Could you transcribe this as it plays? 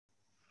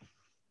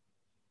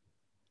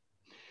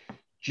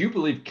Do you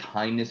believe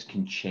kindness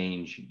can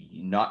change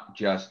not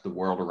just the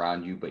world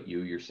around you, but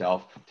you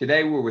yourself?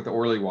 Today, we're with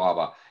Orly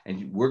Waba,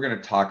 and we're going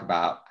to talk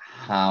about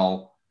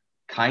how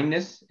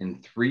kindness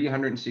in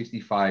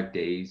 365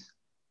 days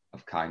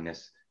of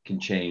kindness can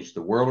change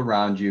the world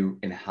around you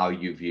and how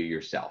you view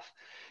yourself.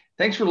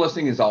 Thanks for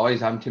listening. As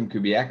always, I'm Tim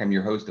Kubiak. I'm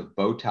your host of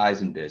Bow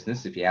Ties in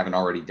Business. If you haven't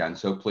already done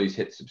so, please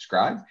hit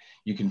subscribe.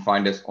 You can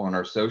find us on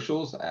our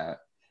socials at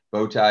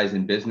Bow Ties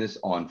in Business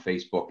on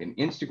Facebook and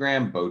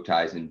Instagram, Bow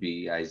Ties in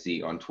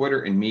BIZ on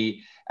Twitter, and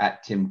me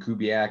at Tim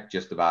Kubiak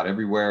just about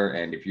everywhere.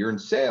 And if you're in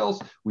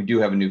sales, we do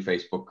have a new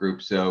Facebook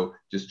group. So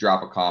just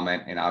drop a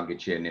comment and I'll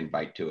get you an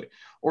invite to it.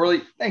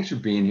 Orly, thanks for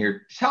being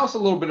here. Tell us a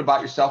little bit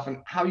about yourself and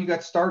how you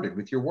got started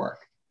with your work.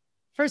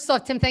 First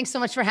off, Tim, thanks so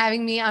much for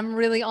having me. I'm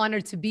really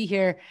honored to be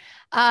here.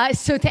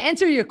 So to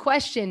answer your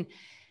question,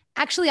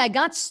 actually, I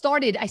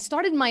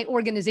started my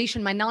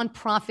organization, my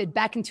nonprofit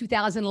back in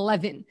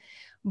 2011.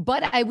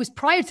 But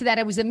prior to that,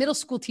 I was a middle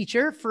school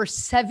teacher for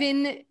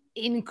 7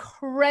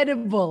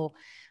 incredible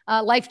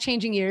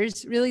life-changing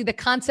years. Really, the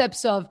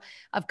concepts of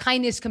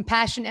kindness,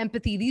 compassion,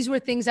 empathy, these were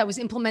things I was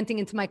implementing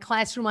into my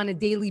classroom on a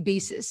daily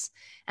basis.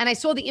 And I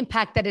saw the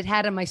impact that it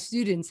had on my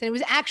students. And it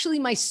was actually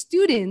my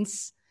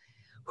students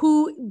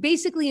who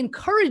basically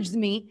encouraged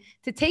me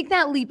to take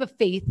that leap of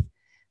faith,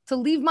 to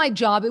leave my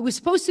job. It was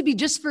supposed to be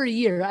just for a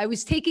year. I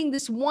was taking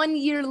this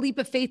 1-year leap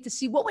of faith to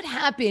see what would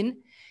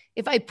happen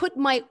if I put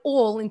my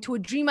all into a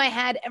dream I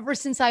had ever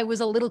since I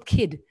was a little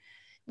kid. It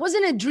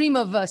wasn't a dream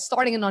of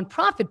starting a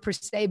nonprofit per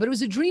se, but it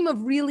was a dream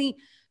of really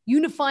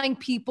unifying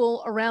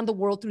people around the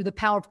world through the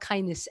power of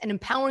kindness and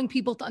empowering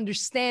people to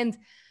understand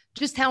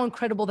just how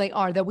incredible they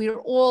are, that we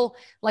are all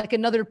like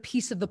another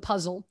piece of the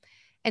puzzle.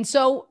 And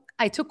so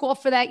I took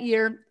off for that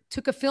year,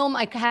 took a film.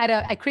 I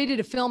created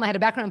a film. I had a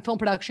background in film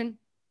production,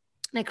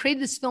 and I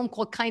created this film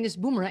called Kindness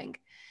Boomerang.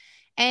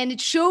 And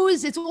it's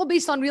all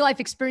based on real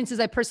life experiences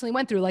I personally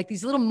went through, like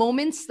these little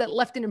moments that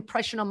left an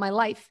impression on my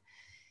life.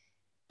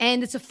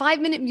 And it's a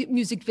 5-minute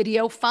music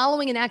video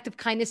following an act of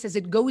kindness as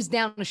it goes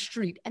down a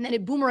street. And then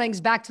it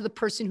boomerangs back to the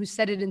person who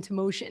set it into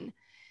motion.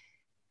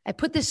 I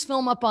put this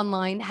film up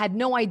online, had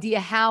no idea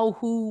how,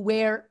 who,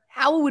 where,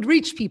 how it would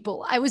reach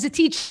people. I was a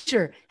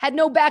teacher, had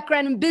no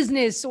background in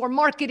business or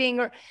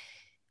marketing,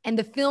 and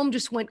the film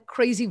just went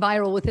crazy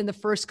viral within the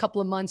first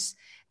couple of months.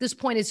 At this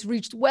point, it's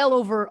reached well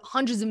over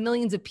hundreds of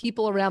millions of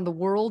people around the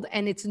world,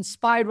 and it's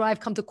inspired what I've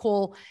come to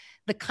call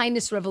the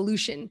kindness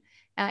revolution.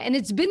 And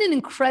it's been an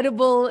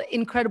incredible,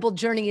 incredible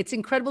journey. It's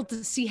incredible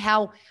to see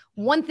how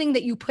one thing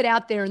that you put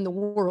out there in the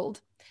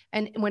world,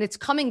 and when it's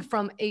coming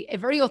from a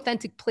very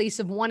authentic place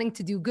of wanting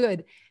to do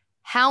good,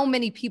 how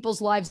many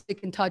people's lives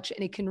it can touch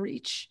and it can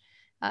reach.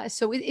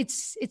 So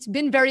it's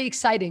been very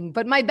exciting.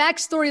 But my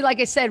backstory, like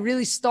I said,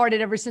 really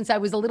started ever since I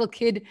was a little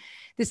kid,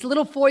 this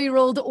little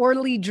 4-year-old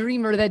Orly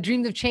dreamer that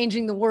dreamed of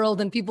changing the world,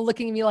 and people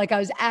looking at me like I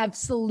was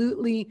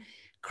absolutely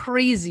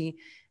crazy.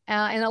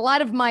 And a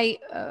lot of my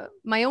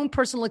own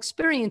personal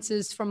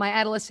experiences from my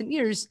adolescent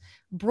years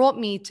brought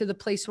me to the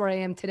place where I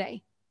am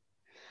today.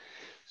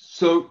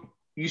 So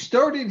you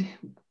started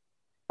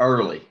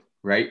early,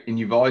 right? And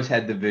you've always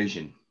had the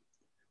vision.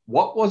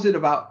 What was it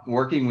about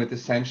working with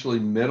essentially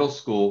middle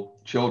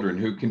school children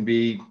who can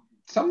be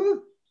some of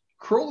the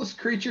cruelest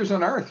creatures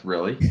on earth,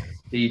 really,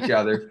 to each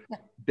other,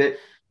 that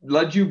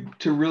led you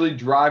to really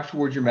drive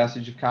towards your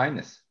message of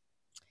kindness?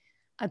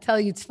 I'll tell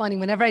you, it's funny.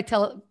 Whenever I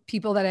tell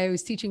people that I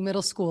was teaching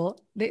middle school,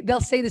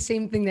 they'll say the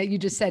same thing that you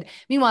just said.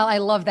 Meanwhile, I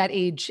love that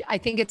age. I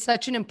think it's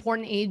such an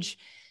important age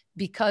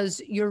because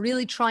you're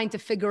really trying to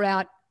figure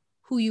out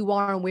who you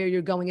are and where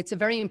you're going. It's a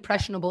very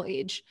impressionable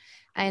age.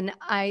 And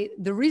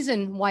the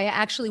reason why I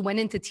actually went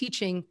into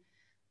teaching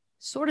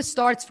sort of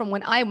starts from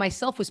when I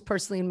myself was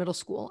personally in middle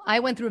school. I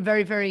went through a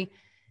very, very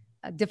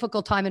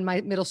difficult time in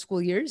my middle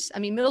school years. I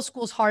mean, middle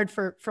school is hard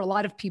for a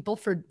lot of people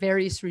for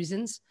various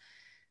reasons.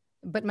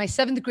 But my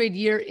 7th grade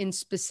year in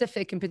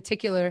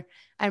particular,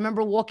 I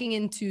remember walking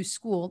into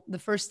school the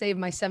first day of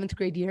my 7th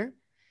grade year.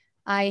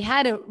 I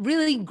had a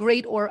really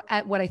great, or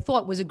at what I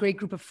thought was a great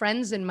group of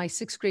friends in my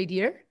 6th grade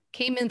year.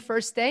 Came in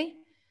first day.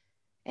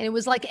 And it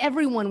was like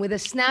everyone with a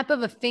snap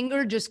of a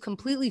finger just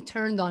completely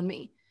turned on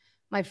me.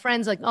 My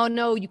friends like, oh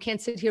no, you can't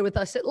sit here with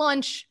us at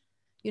lunch.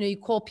 You know, you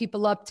call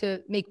people up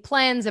to make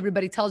plans.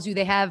 Everybody tells you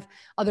they have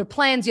other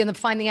plans. You end up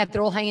finding out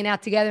they're all hanging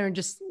out together and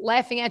just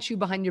laughing at you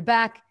behind your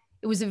back.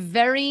 It was a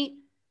very,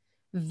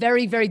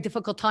 very, very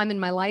difficult time in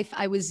my life.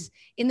 I was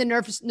in the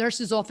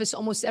nurse's office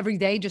almost every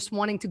day, just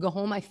wanting to go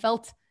home. I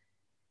felt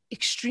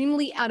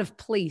extremely out of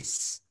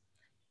place,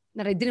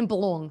 that I didn't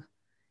belong.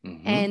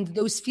 Mm-hmm. And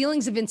those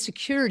feelings of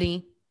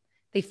insecurity,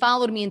 they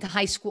followed me into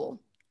high school.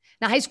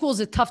 Now, high school is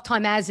a tough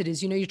time as it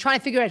is. You know, you're trying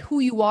to figure out who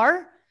you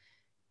are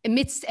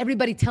amidst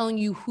everybody telling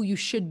you who you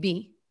should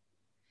be.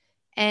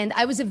 And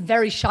I was a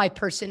very shy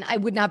person. I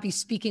would not be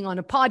speaking on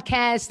a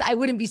podcast. I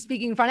wouldn't be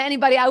speaking in front of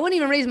anybody. I wouldn't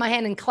even raise my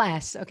hand in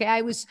class. Okay.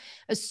 I was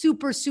a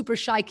super, super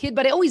shy kid,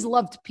 but I always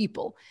loved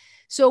people.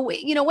 So,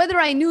 you know, whether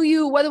I knew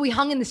you, whether we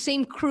hung in the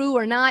same crew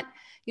or not,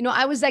 you know,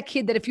 I was that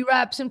kid that if you were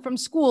absent from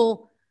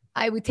school,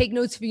 I would take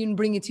notes for you and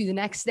bring it to you the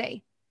next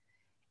day.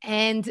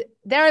 And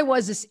there I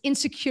was, this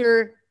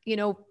insecure,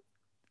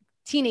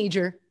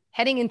 teenager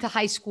heading into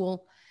high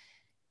school.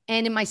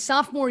 And in my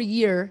sophomore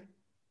year,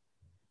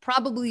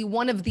 probably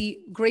one of the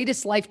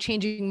greatest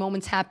life-changing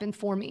moments happened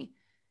for me.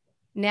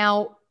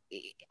 Now,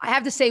 I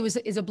have to say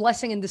is a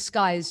blessing in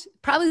disguise.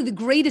 Probably the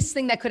greatest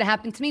thing that could have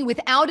happened to me.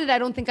 Without it, I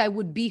don't think I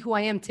would be who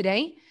I am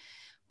today.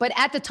 But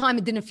at the time,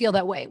 it didn't feel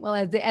that way.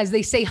 Well, as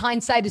they say,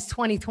 hindsight is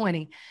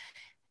 20/20.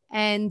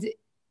 And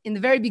in the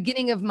very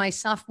beginning of my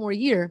sophomore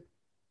year,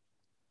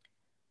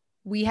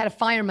 we had a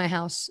fire in my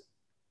house.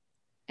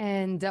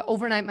 And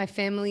overnight, my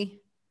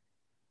family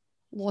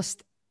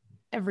lost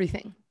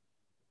everything.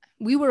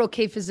 We were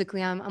okay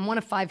physically. I'm one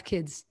of 5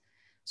 kids.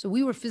 So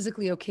we were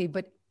physically okay,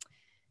 but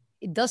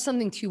it does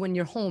something to you when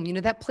you're home.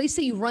 That place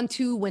that you run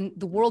to when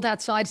the world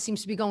outside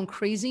seems to be going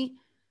crazy,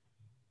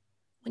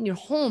 when your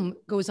home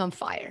goes on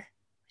fire,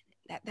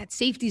 that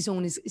safety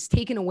zone is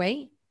taken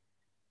away.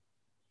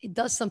 It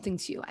does something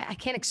to you. I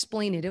can't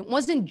explain it. It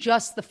wasn't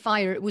just the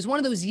fire. It was one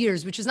of those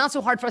years, which is not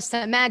so hard for us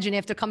to imagine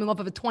after coming off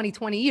of a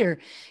 2020 year.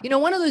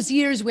 One of those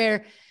years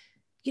where,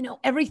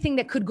 everything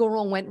that could go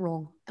wrong went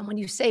wrong. And when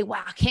you say,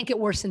 wow, I can't get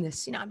worse than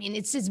this,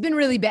 it's been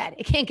really bad.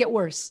 It can't get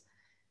worse.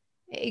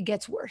 It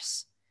gets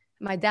worse.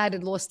 My dad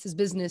had lost his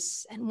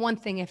business, and one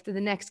thing after the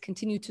next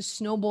continued to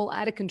snowball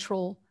out of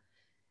control.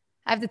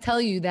 I have to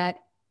tell you that,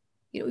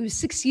 it was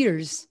 6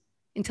 years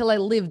until I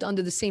lived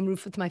under the same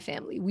roof with my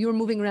family. We were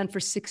moving around for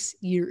 6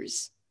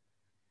 years.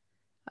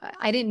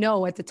 I didn't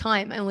know at the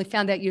time. I only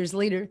found out years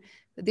later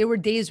that there were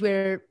days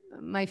where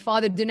my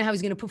father didn't know how he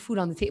was going to put food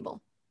on the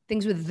table.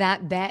 Things were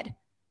that bad.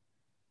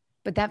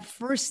 But that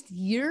first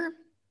year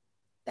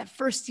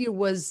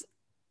was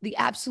the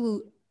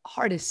absolute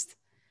hardest.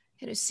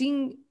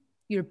 Seeing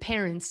your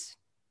parents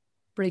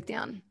break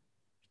down,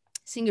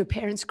 seeing your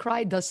parents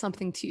cry does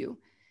something to you.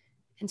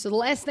 And so the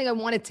last thing I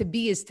wanted to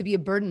be is to be a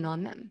burden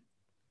on them.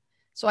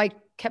 So I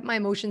kept my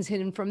emotions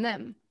hidden from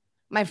them.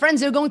 My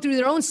friends, they're going through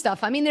their own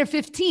stuff. They're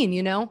 15,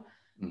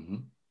 Mm-hmm.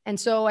 And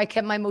so I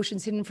kept my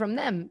emotions hidden from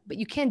them. But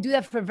you can't do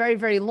that for very,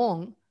 very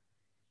long.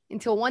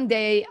 Until one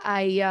day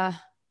I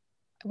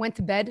went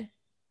to bed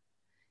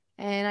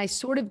and I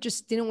sort of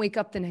just didn't wake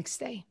up the next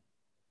day.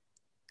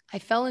 I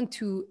fell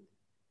into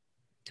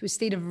a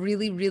state of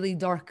really, really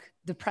dark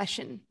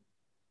depression.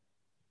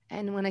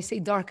 And when I say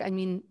dark, I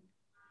mean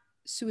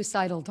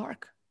suicidal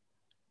dark.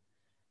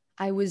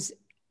 I was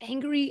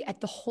angry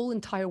at the whole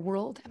entire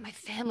world, at my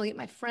family, at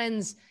my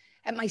friends,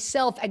 at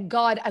myself, at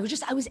God. I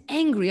was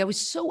angry. I was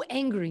so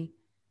angry.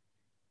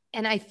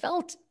 And I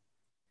felt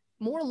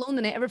more alone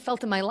than I ever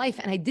felt in my life.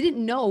 And I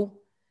didn't know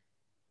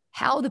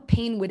how the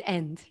pain would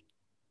end.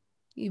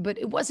 But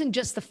it wasn't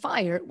just the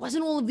fire. It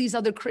wasn't all of these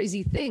other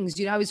crazy things.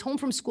 I was home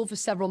from school for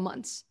several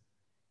months.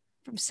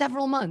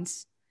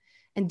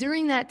 And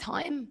during that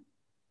time,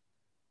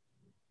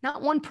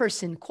 not one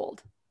person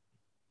called.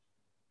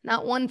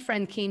 Not one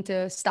friend came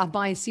to stop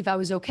by and see if I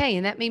was okay.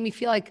 And that made me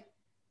feel like,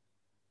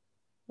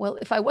 well,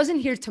 if I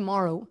wasn't here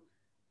tomorrow,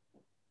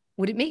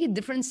 would it make a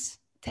difference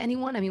to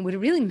anyone? Would it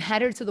really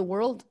matter to the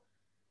world?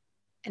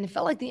 And it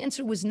felt like the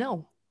answer was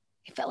no.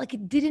 It felt like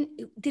it didn't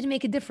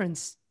make a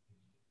difference.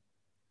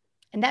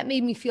 And that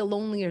made me feel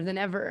lonelier than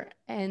ever.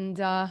 And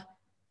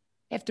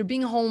after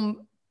being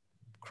home,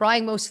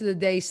 crying most of the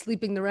day,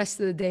 sleeping the rest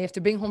of the day,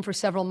 after being home for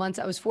several months,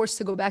 I was forced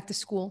to go back to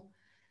school.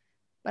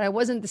 But I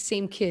wasn't the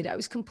same kid. I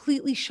was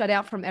completely shut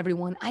out from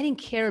everyone. I didn't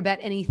care about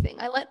anything.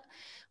 I let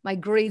my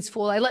grades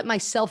fall. I let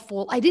myself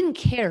fall. I didn't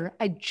care.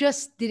 I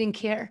just didn't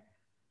care.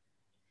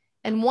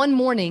 And one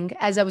morning,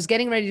 as I was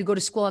getting ready to go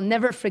to school, I'll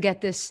never forget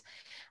this.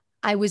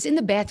 I was in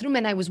the bathroom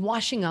and I was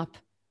washing up.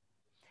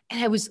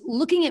 And I was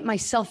looking at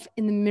myself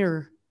in the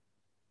mirror.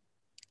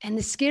 And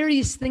the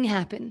scariest thing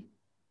happened.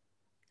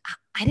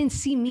 I didn't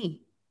see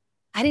me.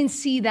 I didn't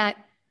see that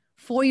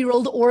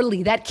 4-year-old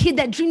Orly, that kid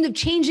that dreamed of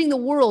changing the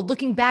world,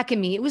 looking back at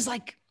me. It was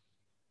like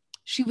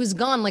she was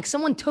gone, like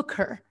someone took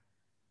her.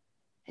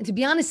 And to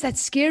be honest, that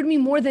scared me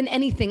more than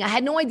anything. I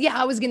had no idea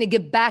how I was going to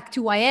get back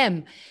to who I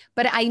am,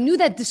 but I knew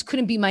that this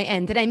couldn't be my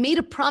end. And I made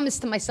a promise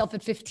to myself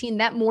at 15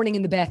 that morning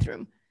in the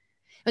bathroom.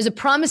 It was a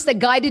promise that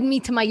guided me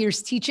to my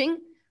years teaching,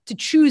 to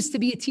choose to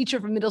be a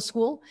teacher for middle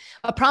school,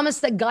 a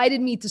promise that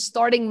guided me to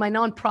starting my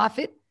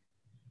nonprofit.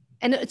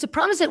 And it's a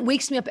promise that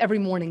wakes me up every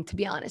morning, to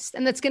be honest.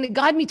 And that's going to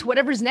guide me to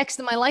whatever's next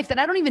in my life that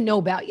I don't even know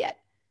about yet.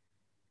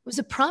 It was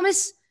a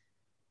promise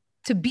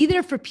to be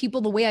there for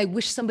people the way I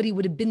wish somebody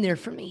would have been there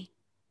for me.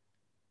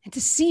 And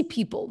to see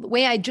people the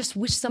way I just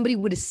wish somebody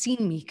would have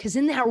seen me. Because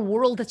in our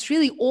world, that's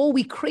really all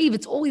we crave.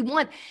 It's all we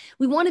want.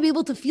 We want to be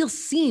able to feel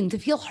seen, to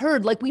feel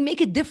heard, like we make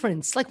a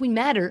difference, like we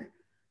matter.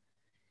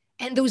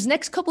 And those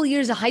next couple of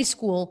years of high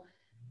school,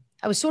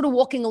 I was sort of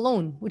walking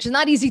alone, which is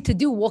not easy to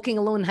do, walking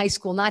alone in high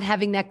school, not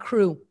having that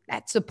crew,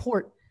 that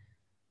support.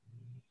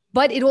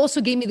 But it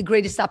also gave me the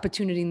greatest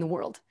opportunity in the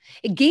world.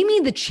 It gave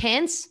me the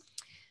chance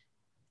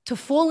to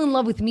fall in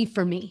love with me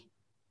for me.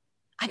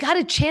 I got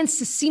a chance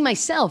to see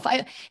myself.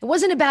 It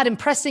wasn't about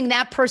impressing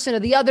that person or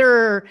the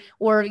other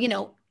or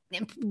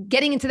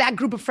getting into that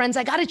group of friends.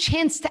 I got a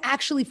chance to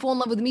actually fall in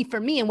love with me for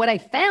me. And what I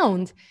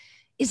found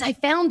is I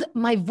found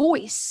my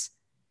voice.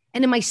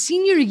 And in my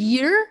senior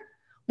year,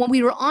 when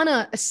we were on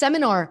a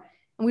seminar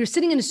and we were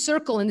sitting in a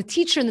circle and the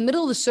teacher in the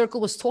middle of the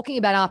circle was talking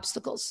about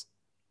obstacles,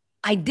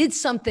 I did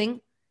something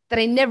that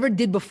I never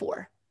did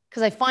before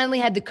because I finally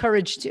had the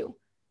courage to.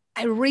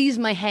 I raised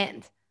my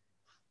hand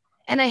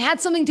and I had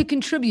something to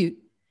contribute.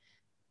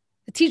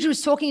 The teacher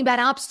was talking about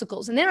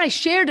obstacles. And then I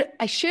shared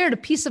a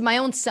piece of my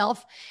own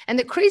self. And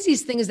the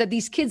craziest thing is that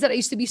these kids that I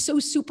used to be so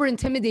super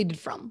intimidated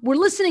from were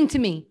listening to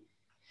me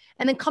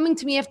and then coming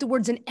to me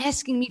afterwards and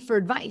asking me for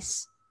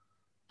advice.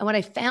 And what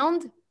I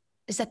found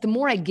is that the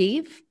more I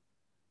gave,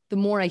 the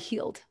more I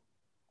healed.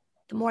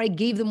 The more I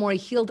gave, the more I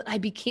healed. I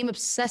became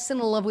obsessed and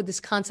in love with this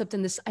concept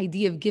and this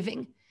idea of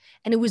giving.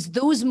 And it was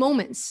those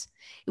moments,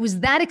 it was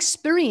that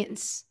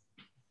experience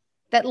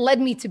that led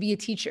me to be a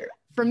teacher.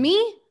 For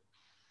me,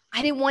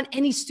 I didn't want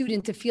any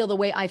student to feel the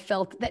way I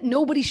felt, that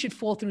nobody should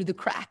fall through the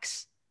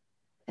cracks.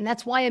 And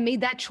that's why I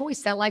made that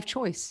choice, that life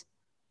choice.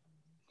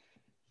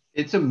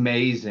 It's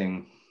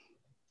amazing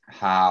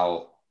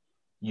how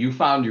you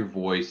found your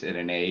voice at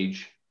an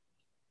age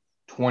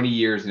 20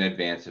 years in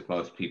advance of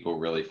most people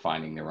really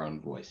finding their own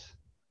voice.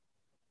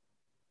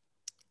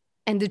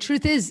 And the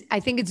truth is, I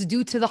think it's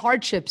due to the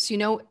hardships.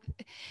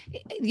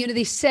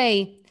 They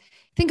say,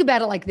 think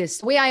about it like this.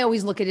 The way I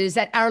always look at it is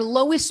that our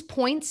lowest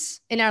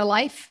points in our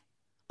life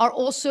are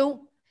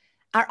also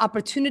our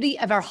opportunity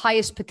of our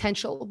highest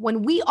potential.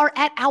 When we are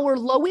at our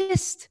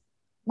lowest,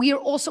 we are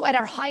also at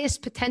our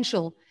highest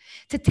potential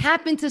to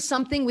tap into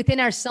something within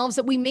ourselves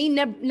that we may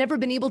never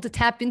been able to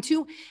tap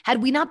into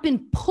had we not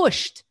been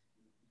pushed.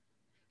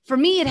 For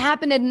me, it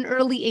happened at an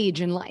early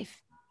age in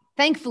life,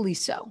 thankfully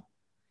so.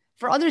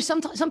 For others,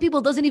 some people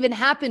it doesn't even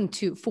happen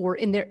for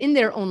in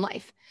their own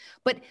life.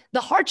 But the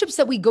hardships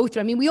that we go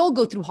through, I mean, we all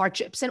go through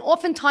hardships. And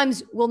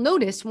oftentimes we'll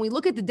notice when we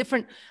look at the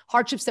different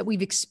hardships that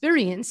we've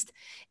experienced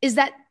is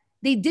that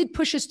they did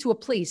push us to a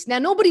place. Now,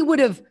 nobody would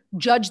have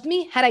judged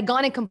me had I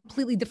gone in a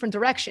completely different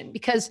direction,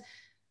 because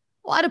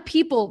a lot of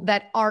people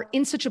that are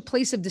in such a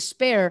place of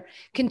despair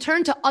can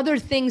turn to other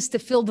things to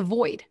fill the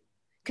void,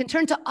 can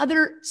turn to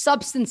other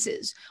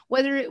substances,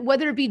 whether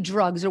it be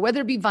drugs or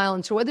whether it be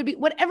violence or whether it be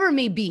whatever it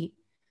may be,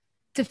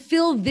 to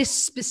fill this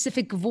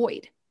specific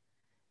void.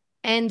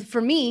 And for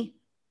me,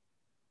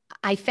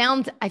 I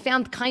found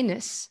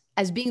kindness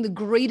as being the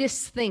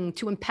greatest thing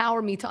to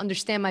empower me to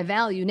understand my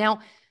value. Now,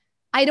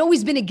 I'd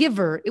always been a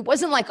giver. It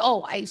wasn't like,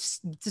 oh, I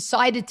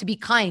decided to be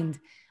kind.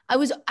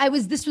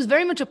 This was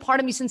very much a part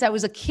of me since I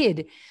was a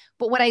kid.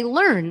 But what I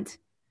learned,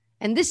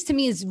 and this to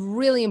me is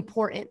really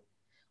important,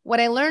 what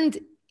I learned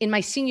in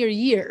my senior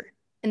year,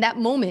 in that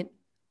moment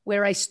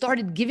where I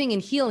started giving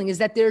and healing, is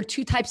that there are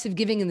two types of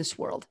giving in this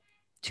world.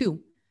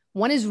 Two.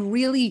 One is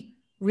really,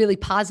 really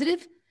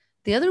positive.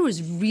 The other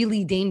was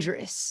really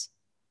dangerous,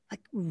 like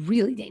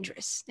really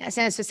dangerous.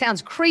 It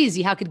sounds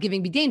crazy. How could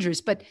giving be dangerous?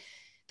 But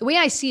the way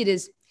I see it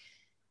is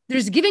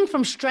there's giving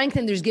from strength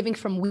and there's giving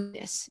from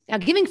weakness. Now,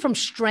 giving from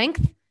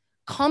strength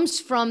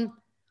comes from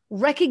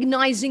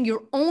recognizing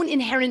your own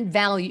inherent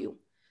value.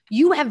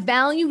 You have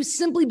value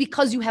simply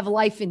because you have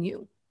life in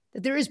you,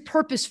 that there is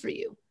purpose for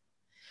you.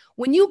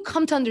 When you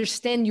come to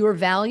understand your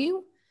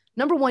value,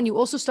 number one, you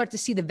also start to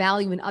see the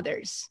value in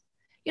others.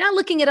 You're not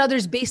looking at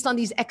others based on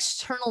these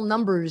external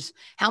numbers,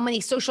 how many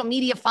social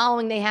media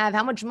following they have,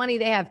 how much money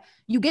they have.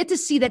 You get to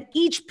see that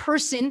each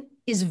person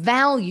is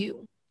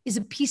value, is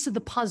a piece of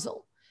the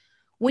puzzle.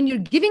 When you're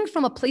giving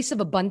from a place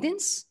of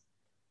abundance,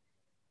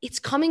 it's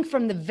coming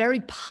from the very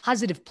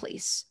positive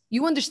place.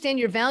 You understand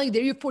your value,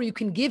 therefore you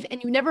can give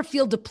and you never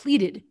feel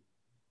depleted.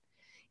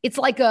 It's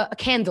like a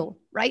candle,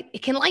 right?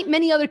 It can light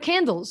many other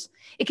candles.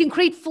 It can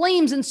create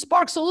flames and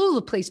sparks all over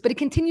the place, but it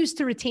continues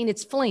to retain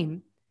its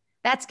flame.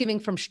 That's giving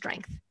from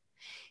strength.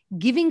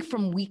 Giving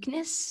from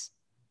weakness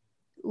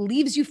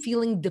leaves you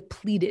feeling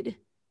depleted.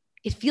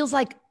 It feels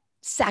like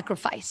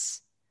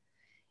sacrifice.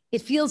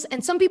 It feels,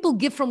 and some people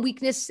give from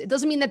weakness. It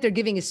doesn't mean that their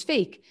giving is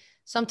fake.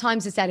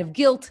 Sometimes it's out of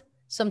guilt.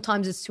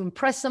 Sometimes it's to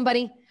impress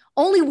somebody.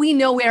 Only we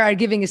know where our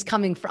giving is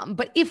coming from.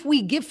 But if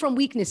we give from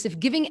weakness, if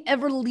giving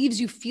ever leaves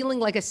you feeling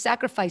like a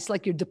sacrifice,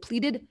 like you're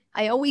depleted,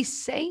 I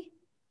always say,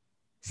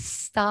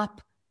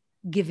 stop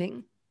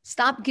giving.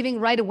 Stop giving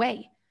right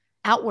away,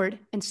 outward,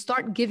 and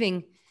start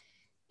giving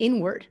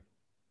inward.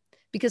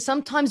 Because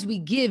sometimes we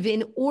give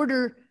in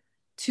order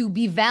to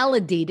be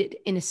validated,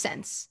 in a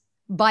sense,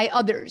 by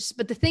others.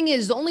 But the thing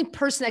is, the only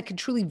person that can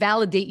truly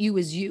validate you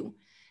is you.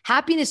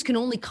 Happiness can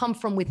only come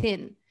from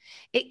within.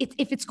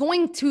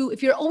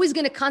 If you're always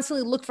going to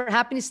constantly look for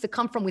happiness to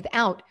come from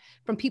without,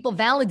 from people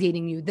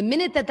validating you, the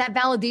minute that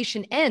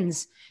validation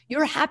ends,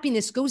 your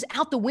happiness goes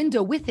out the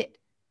window with it.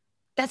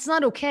 That's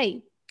not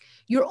okay.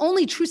 Your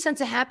only true sense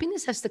of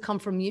happiness has to come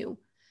from you.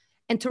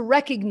 And to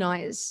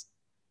recognize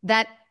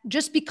that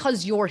just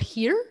because you're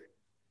here,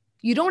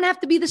 you don't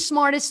have to be the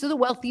smartest or the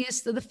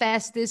wealthiest or the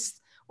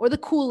fastest or the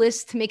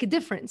coolest to make a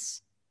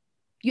difference.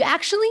 You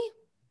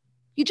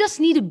just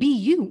need to be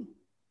you,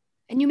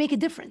 and you make a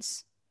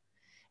difference.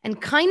 And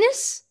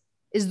kindness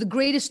is the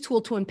greatest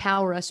tool to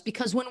empower us,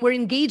 because when we're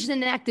engaged in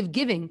an act of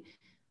giving,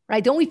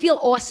 right? Don't we feel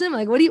awesome?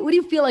 Like, what do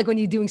you feel like when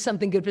you're doing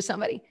something good for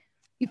somebody?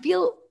 You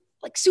feel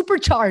like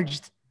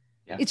supercharged.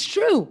 Yeah. It's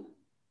true.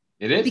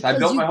 It is. I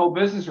built my whole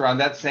business around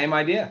that same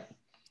idea.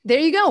 There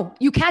you go.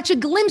 You catch a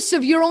glimpse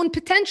of your own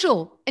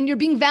potential and you're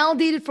being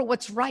validated for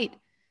what's right.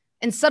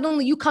 And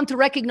suddenly you come to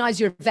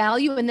recognize your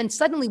value. And then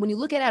suddenly when you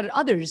look at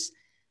others,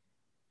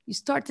 you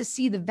start to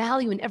see the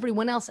value in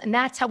everyone else. And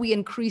that's how we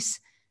increase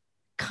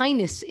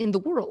kindness in the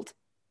world.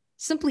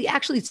 Simply,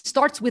 actually, it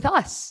starts with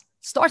us.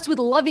 It starts with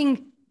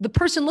loving the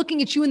person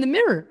looking at you in the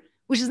mirror,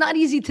 which is not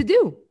easy to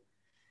do,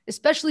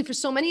 especially for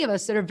so many of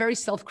us that are very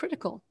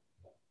self-critical.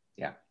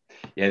 Yeah.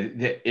 Yeah.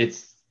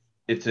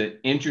 It's an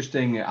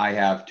interesting, I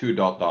have 2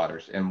 adult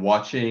daughters, and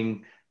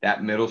watching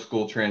that middle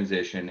school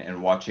transition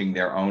and watching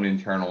their own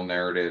internal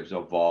narratives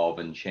evolve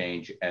and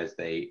change as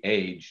they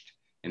aged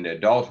into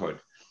adulthood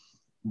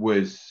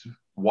was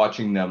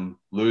watching them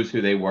lose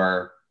who they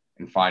were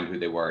and find who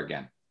they were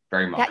again.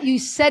 Very much. That you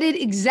said it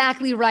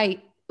exactly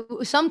right.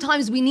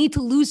 Sometimes we need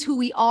to lose who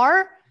we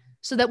are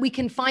so that we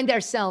can find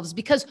ourselves,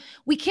 because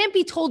we can't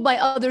be told by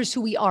others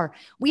who we are.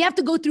 We have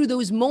to go through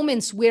those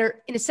moments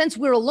where, in a sense,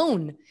 we're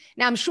alone.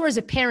 Now, I'm sure as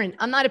a parent,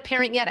 I'm not a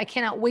parent yet. I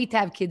cannot wait to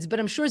have kids, but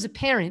I'm sure as a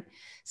parent,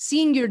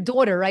 seeing your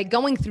daughter, right,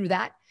 going through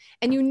that,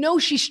 and you know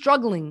she's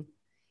struggling,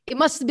 it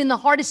must have been the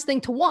hardest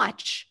thing to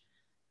watch,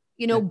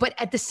 but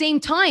at the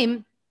same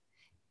time,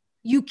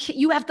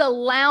 you have to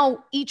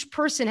allow, each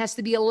person has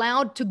to be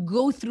allowed to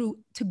go through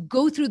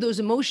those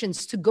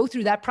emotions, to go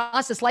through that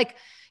process. Like,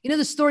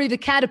 the story of the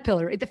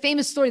caterpillar, the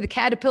famous story of the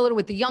caterpillar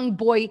with the young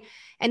boy,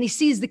 and he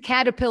sees the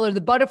caterpillar,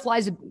 the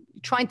butterflies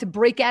trying to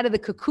break out of the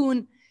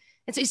cocoon.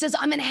 And so he says,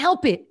 I'm going to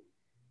help it.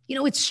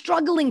 It's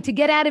struggling to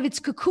get out of its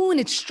cocoon.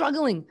 It's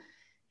struggling.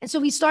 And so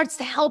he starts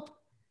to help,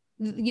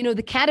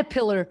 the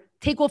caterpillar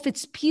take off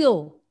its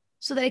peel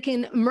so that it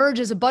can emerge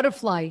as a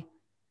butterfly.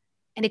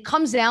 And it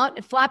comes out,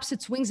 it flaps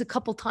its wings a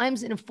couple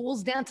times, and it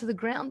falls down to the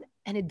ground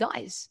and it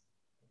dies.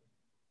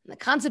 And the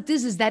concept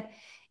is that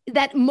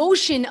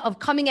motion of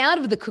coming out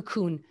of the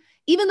cocoon,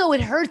 even though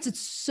it hurts, it's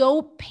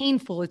so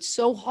painful, it's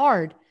so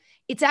hard,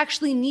 it's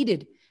actually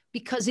needed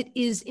because it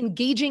is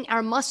engaging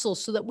our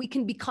muscles so that we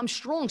can become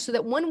strong, so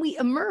that when we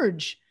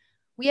emerge,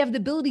 we have the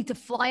ability to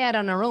fly out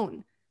on our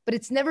own. But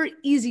it's never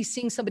easy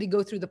seeing somebody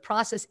go through the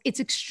process. It's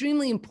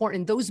extremely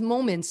important. Those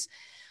moments,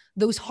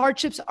 those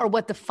hardships are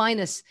what define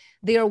us.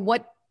 They are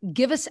what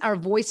give us our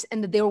voice,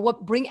 and they are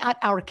what bring out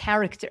our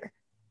character.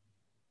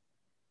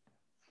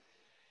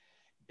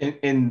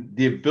 And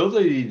the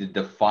ability to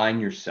define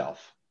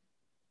yourself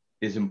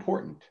is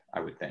important,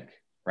 I would think,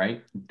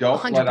 right? Don't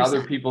 100%. Let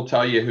other people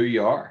tell you who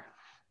you are.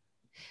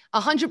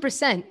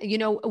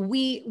 100%.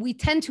 We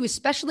tend to,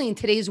 especially in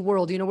today's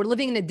world, we're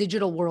living in a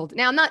digital world.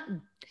 Now, I'm not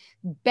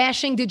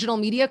bashing digital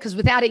media, because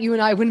without it, you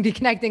and I wouldn't be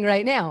connecting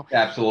right now.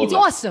 Absolutely. It's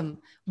awesome.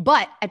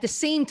 But at the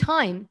same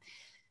time,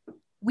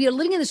 we are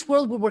living in this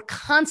world where we're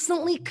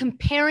constantly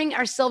comparing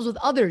ourselves with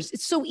others.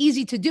 It's so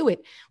easy to do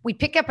it. We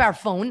pick up our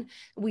phone,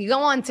 we go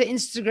on to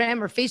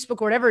Instagram or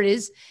Facebook or whatever it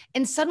is,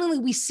 and suddenly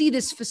we see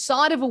this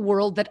facade of a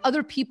world that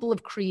other people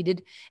have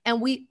created, and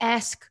we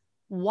ask,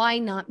 why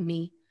not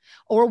me?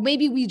 Or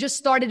maybe we just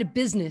started a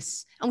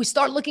business and we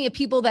start looking at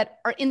people that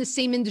are in the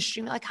same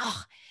industry. We're like,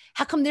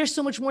 how come they're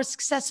so much more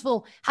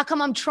successful? How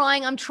come I'm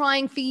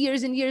trying for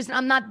years and years and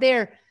I'm not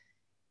there?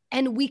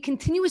 And we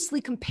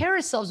continuously compare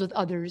ourselves with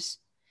others.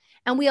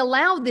 And we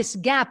allow this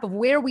gap of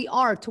where we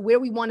are to where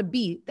we want to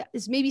be, that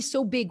is maybe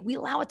so big, we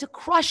allow it to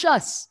crush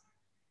us.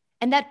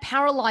 And that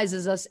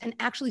paralyzes us and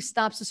actually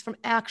stops us from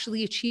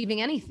actually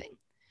achieving anything.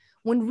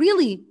 When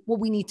really what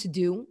we need to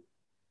do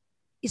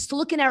is to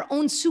look in our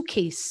own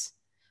suitcase,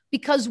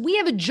 because we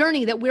have a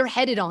journey that we're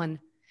headed on.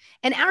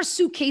 And our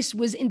suitcase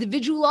was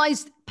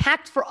individualized,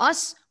 packed for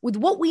us with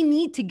what we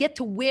need to get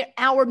to where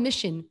our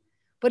mission.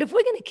 But if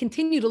we're going to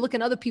continue to look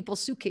in other people's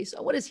suitcase,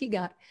 what does he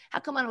got? How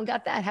come I don't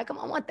got that? How come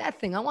I want that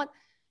thing?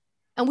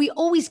 And we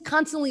always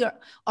constantly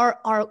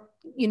are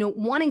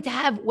wanting to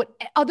have what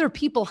other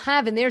people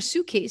have in their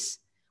suitcase.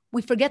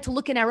 We forget to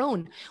look in our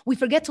own. We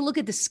forget to look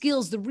at the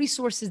skills, the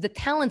resources, the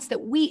talents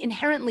that we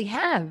inherently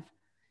have,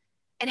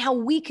 and how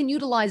we can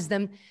utilize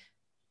them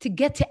to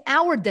get to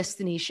our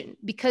destination,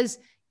 because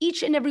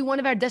each and every one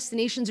of our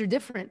destinations are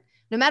different.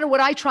 No matter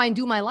what I try and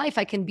do in my life,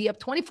 I can be up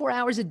 24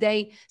 hours a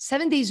day,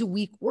 7 days a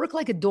week, work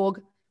like a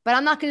dog, but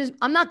I'm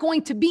not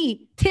going to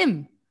be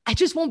Tim. I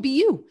just won't be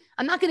you.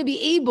 I'm not going to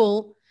be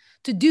able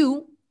to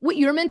do what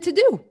you're meant to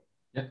do,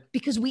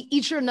 because we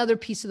each are another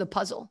piece of the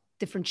puzzle,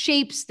 different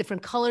shapes,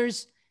 different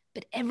colors,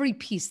 but every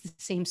piece the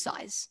same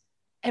size,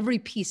 every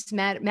piece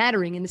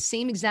mattering in the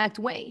same exact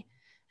way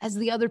as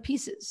the other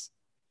pieces.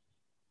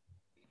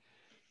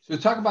 So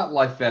talk about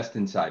LifeVest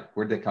Inside.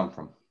 Where'd they come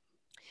from?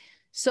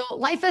 So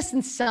LifeVest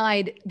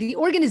Inside, the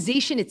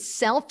organization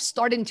itself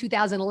started in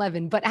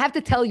 2011, but I have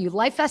to tell you,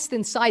 LifeVest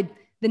Inside,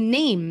 the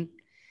name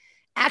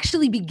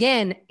actually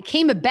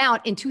came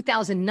about in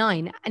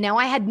 2009. Now,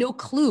 I had no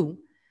clue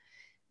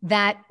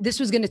that this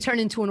was going to turn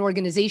into an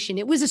organization.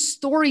 It was a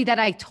story that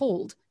I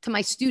told to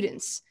my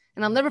students,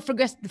 and I'll never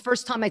forget the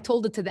first time I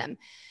told it to them.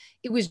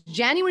 It was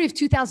January of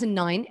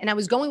 2009, and I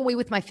was going away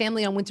with my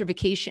family on winter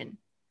vacation.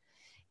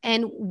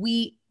 And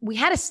we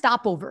had a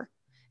stopover.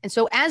 And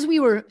so as we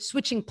were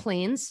switching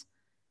planes,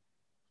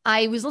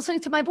 I was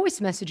listening to my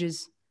voice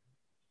messages,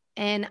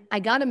 and I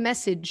got a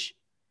message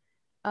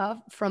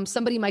from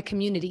somebody in my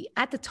community.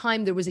 At the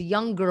time, there was a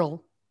young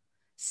girl,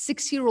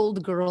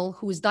 6-year-old girl,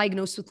 who was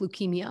diagnosed with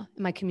leukemia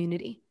in my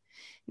community.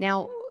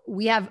 Now,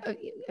 we have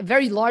a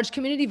very large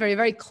community, very,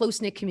 very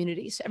close-knit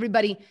community. So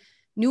everybody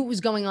knew what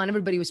was going on.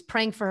 Everybody was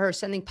praying for her,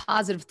 sending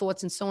positive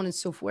thoughts, and so on and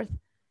so forth.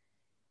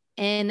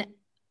 And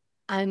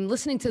I'm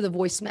listening to the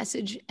voice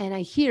message, and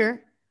I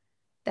hear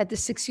that the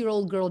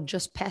 6-year-old girl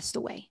just passed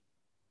away.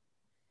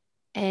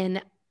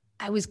 And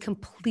I was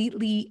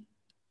completely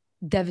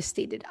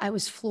devastated. I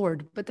was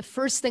floored. But the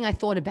first thing I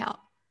thought about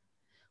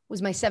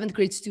was my 7th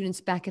grade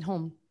students back at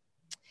home.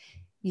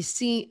 You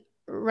see,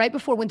 right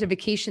before winter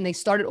vacation, they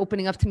started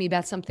opening up to me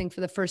about something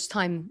for the first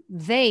time.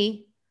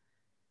 They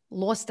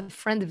lost a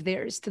friend of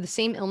theirs to the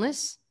same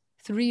illness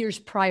 3 years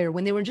prior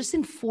when they were just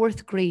in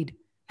 4th grade.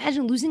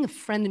 Imagine losing a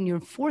friend when you're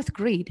in 4th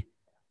grade.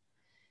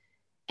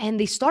 And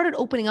they started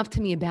opening up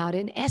to me about it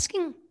and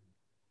asking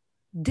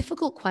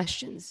difficult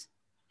questions.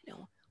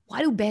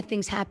 Why do bad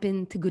things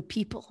happen to good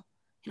people?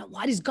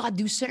 Why does God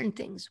do certain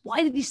things?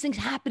 Why did these things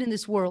happen in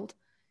this world?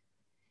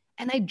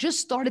 And I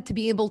just started to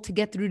be able to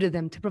get through to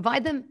them, to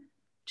provide them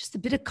just a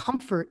bit of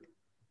comfort.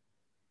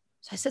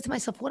 So I said to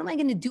myself, what am I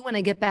going to do when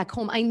I get back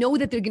home? I know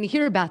that they're going to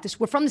hear about this.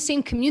 We're from the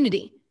same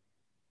community.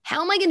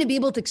 How am I going to be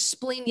able to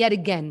explain yet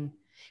again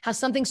how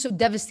something so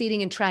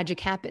devastating and tragic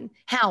happened?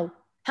 How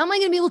am I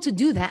going to be able to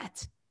do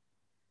that?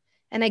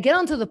 And I get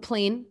onto the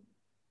plane,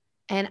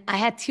 and I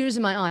had tears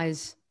in my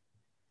eyes.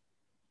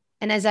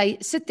 And as I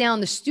sit down,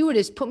 the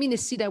stewardess put me in a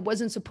seat I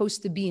wasn't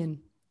supposed to be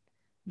in.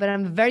 But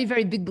I'm a very,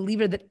 very big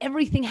believer that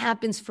everything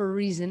happens for a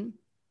reason.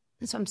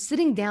 And so I'm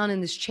sitting down in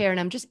this chair, and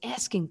I'm just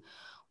asking,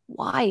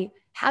 why?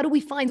 How do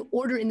we find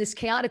order in this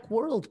chaotic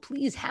world?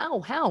 Please, how?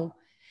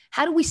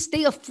 How do we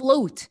stay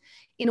afloat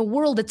in a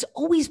world that's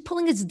always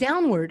pulling us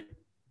downward?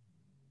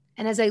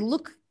 And as I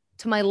look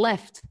to my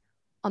left,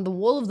 on the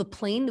wall of the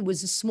plane, there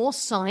was a small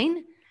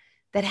sign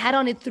that had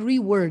on it 3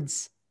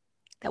 words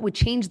that would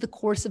change the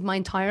course of my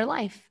entire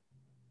life.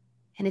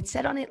 And it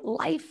said on it,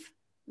 life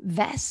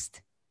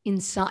vest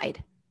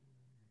inside.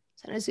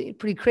 So that's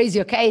pretty crazy.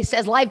 Okay. It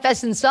says life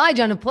vest inside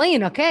on a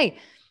plane. Okay.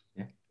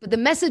 Yeah. But the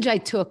message I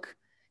took,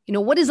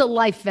 what is a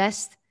life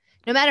vest?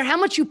 No matter how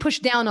much you push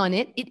down on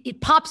it, it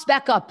pops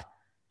back up.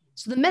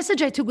 So the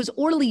message I took was,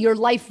 Orly, your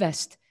life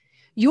vest.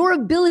 Your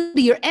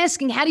ability, you're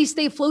asking, how do you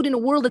stay afloat in a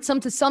world that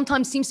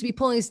sometimes seems to be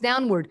pulling us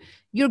downward?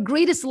 Your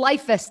greatest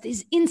life vest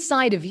is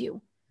inside of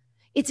you.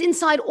 It's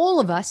inside all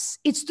of us.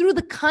 It's through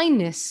the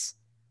kindness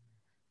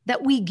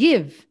that we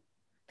give,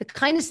 the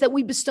kindness that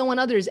we bestow on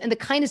others, and the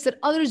kindness that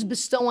others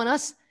bestow on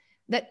us,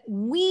 that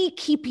we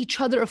keep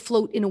each other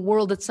afloat in a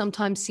world that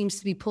sometimes seems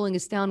to be pulling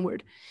us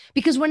downward.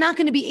 Because we're not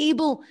going to be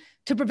able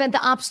to prevent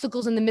the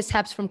obstacles and the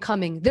mishaps from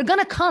coming. They're going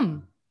to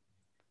come.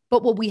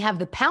 But what we have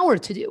the power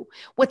to do,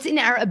 what's in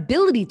our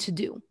ability to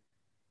do,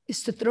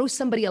 is to throw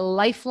somebody a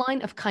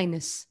lifeline of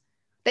kindness.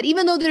 That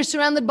even though they're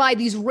surrounded by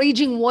these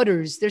raging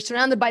waters, they're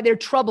surrounded by their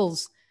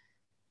troubles,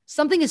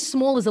 something as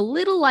small as a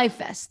little life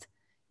vest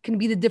can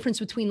be the difference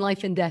between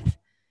life and death,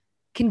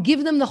 can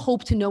give them the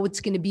hope to know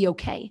it's going to be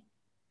okay.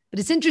 But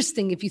it's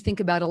interesting if you think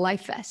about a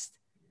life vest.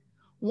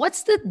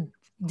 What's the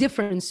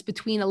difference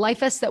between a life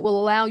vest that will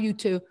allow you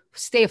to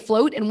stay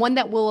afloat and one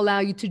that will allow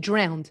you to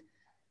drown?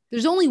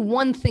 There's only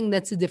one thing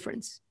that's the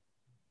difference,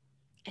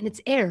 and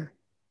it's air.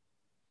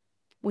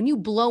 When you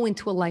blow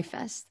into a life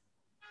vest,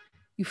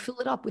 you fill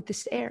it up with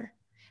this air.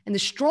 And the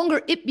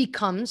stronger it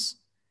becomes,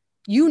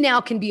 you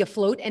now can be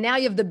afloat, and now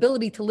you have the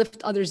ability to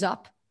lift others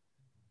up.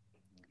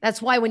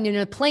 That's why when you're in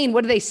a plane,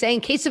 what do they say?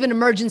 In case of an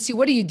emergency,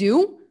 what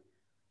do?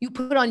 You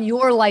put on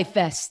your life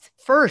vest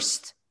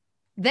first.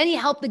 Then you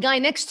help the guy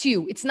next to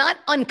you. It's not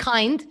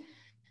unkind.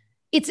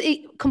 It's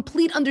a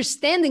complete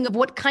understanding of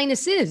what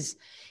kindness is.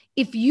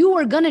 If you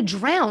are going to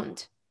drown,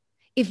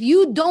 if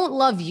you don't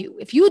love you,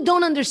 if you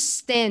don't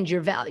understand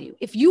your value,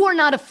 if you are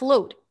not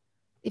afloat,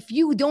 if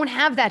you don't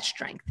have that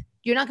strength,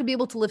 you're not going to be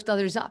able to lift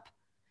others up.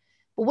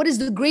 But what is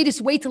the greatest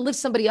way to lift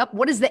somebody up?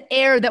 What is the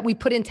air that we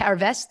put into our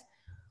vest?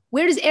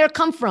 Where does air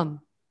come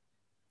from?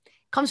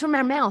 It comes from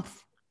our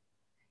mouth.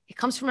 It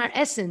comes from our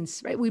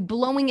essence, right? We're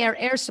blowing our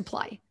air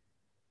supply.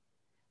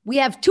 We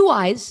have 2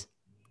 eyes.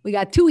 We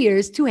got 2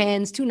 ears, 2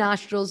 hands, 2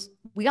 nostrils.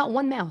 We got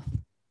 1 mouth.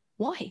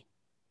 Why?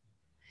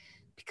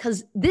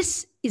 Because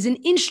this is an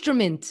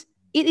instrument.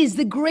 It is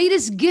the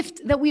greatest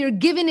gift that we are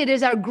given. It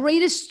is our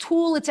greatest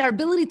tool. It's our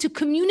ability to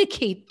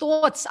communicate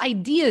thoughts,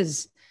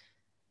 ideas,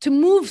 to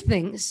move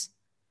things,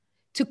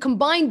 to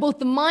combine both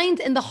the mind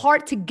and the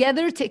heart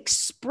together, to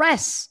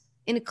express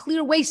in a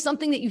clear way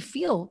something that you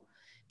feel,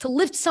 to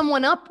lift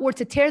someone up or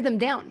to tear them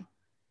down,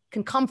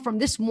 can come from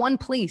this one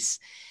place.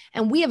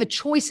 And we have a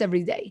choice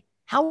every day.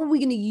 How are we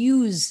going to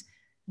use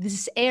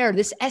this air,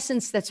 this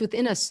essence that's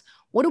within us?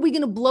 What are we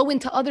going to blow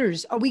into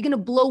others? Are we going to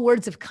blow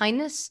words of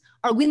kindness?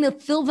 Are we going to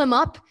fill them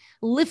up,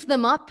 lift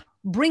them up,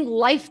 bring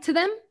life to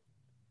them?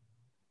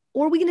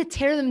 or are we going to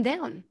tear them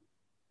down?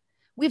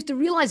 We have to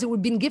realize that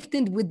we've been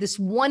gifted with this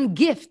one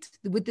gift,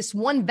 with this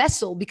one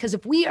vessel, because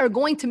if we are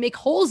going to make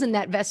holes in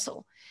that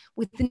vessel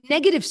with the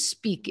negative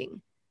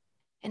speaking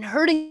and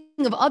hurting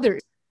of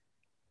others,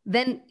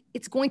 then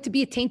it's going to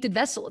be a tainted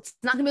vessel. It's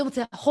not going to be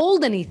able to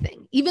hold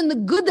anything. Even the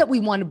good that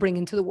we want to bring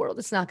into the world,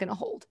 it's not going to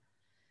hold.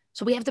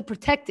 So we have to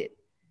protect it.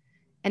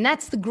 And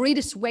that's the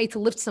greatest way to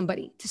lift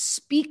somebody, to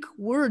speak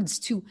words,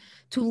 to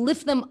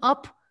lift them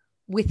up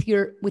with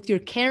your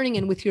caring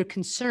and with your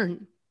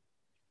concern.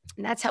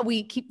 And that's how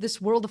we keep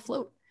this world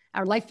afloat.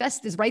 Our life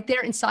vest is right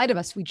there inside of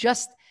us. We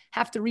just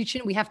have to reach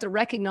in. We have to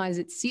recognize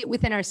it, see it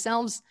within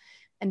ourselves,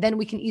 and then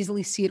we can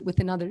easily see it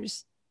within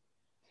others.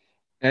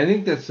 And I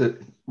think that's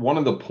one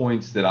of the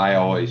points that I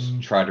always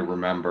try to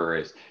remember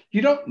is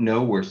you don't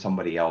know where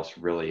somebody else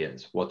really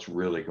is, what's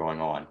really going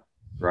on,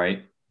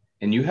 right?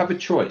 And you have a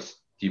choice.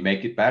 Do you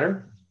make it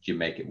better? Do you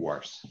make it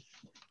worse?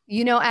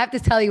 You know, I have to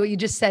tell you what you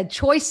just said.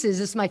 Choices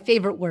is my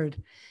favorite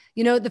word.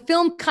 You know, the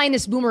film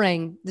Kindness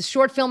Boomerang, the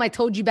short film I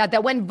told you about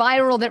that went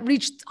viral, that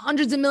reached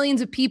hundreds of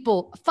millions of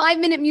people, a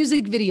 5-minute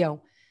music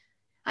video.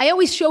 I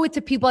always show it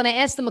to people and I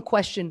ask them a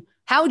question.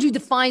 How would you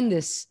define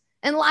this?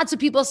 And lots of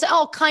people say,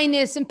 oh,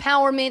 kindness,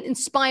 empowerment,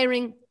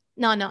 inspiring.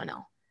 No.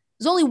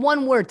 There's only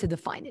one word to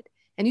define it.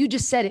 And you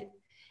just said it.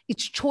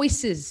 It's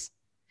choices.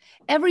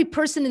 Every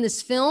person in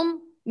this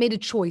film made a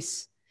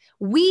choice.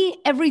 We,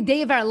 every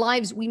day of our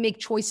lives, we make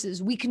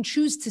choices. We can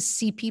choose to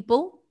see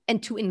people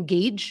and to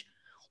engage,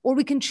 or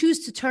we can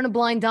choose to turn a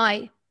blind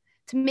eye,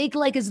 to make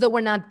like as though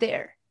we're not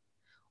there.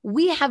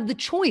 We have the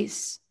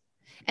choice.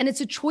 And it's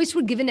a choice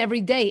we're given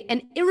every day.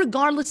 And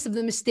irregardless of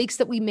the mistakes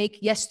that we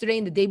make yesterday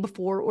and the day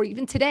before, or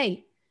even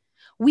today,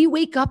 we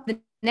wake up the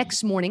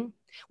next morning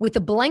with a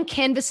blank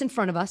canvas in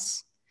front of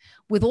us,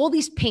 with all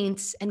these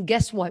paints. And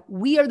guess what?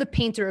 We are the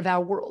painter of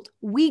our world.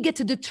 We get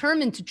to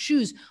determine, to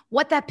choose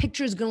what that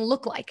picture is going to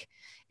look like.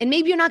 And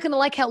maybe you're not going to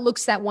like how it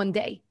looks that one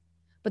day.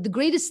 But the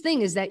greatest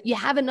thing is that you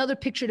have another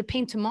picture to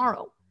paint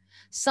tomorrow.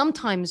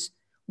 Sometimes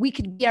we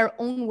could be our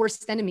own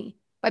worst enemy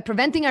by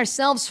preventing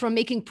ourselves from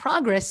making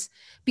progress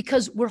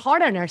because we're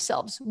hard on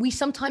ourselves. We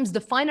sometimes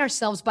define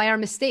ourselves by our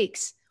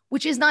mistakes,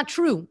 which is not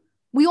true.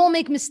 We all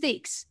make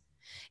mistakes.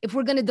 If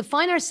we're going to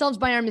define ourselves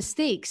by our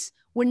mistakes,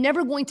 we're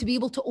never going to be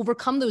able to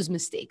overcome those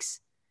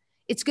mistakes.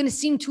 It's going to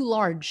seem too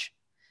large.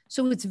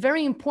 So it's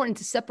very important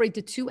to separate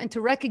the two and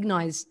to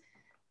recognize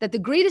that the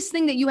greatest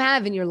thing that you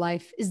have in your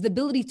life is the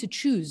ability to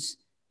choose,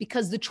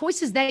 because the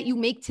choices that you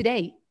make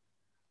today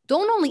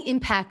don't only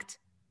impact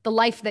the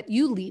life that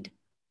you lead.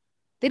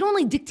 They don't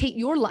only dictate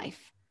your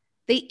life.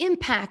 They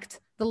impact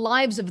the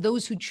lives of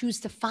those who choose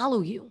to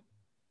follow you.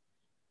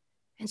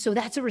 And so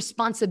that's a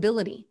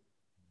responsibility.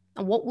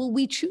 And what will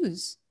we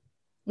choose?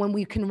 When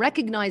we can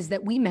recognize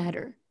that we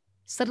matter,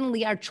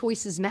 suddenly our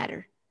choices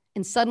matter.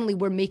 And suddenly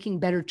we're making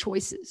better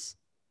choices.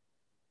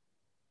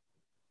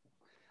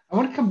 I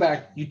want to come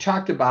back. You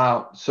talked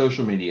about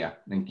social media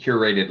and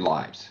curated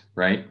lives,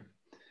 right?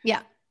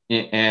 Yeah.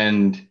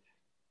 And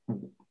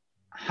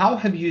how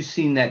have you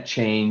seen that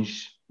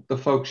change the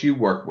folks you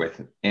work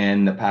with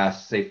in the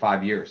past, say,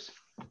 5 years?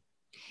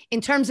 In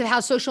terms of how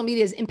social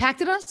media has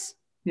impacted us?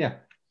 Yeah.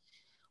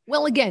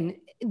 Well, again,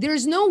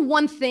 there's no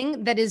one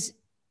thing that is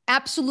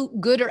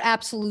absolute good or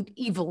absolute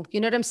evil. You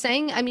know what I'm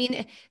saying? I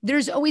mean,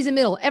 there's always a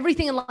middle.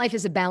 Everything in life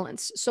is a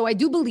balance. So I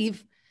do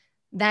believe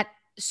that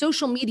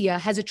social media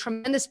has a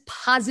tremendous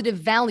positive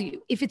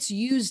value if it's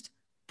used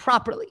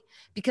properly,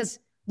 because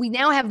we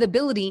now have the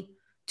ability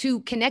to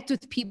connect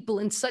with people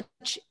in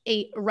such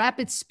a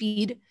rapid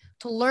speed,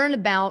 to learn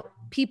about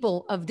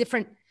people of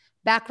different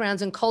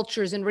backgrounds and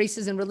cultures and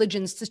races and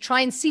religions, to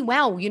try and see,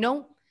 wow, you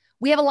know,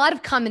 we have a lot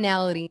of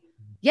commonality.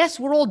 Yes,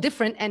 we're all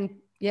different. And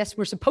yes,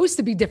 we're supposed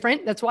to be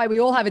different. That's why we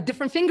all have a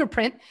different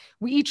fingerprint.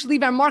 We each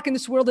leave our mark in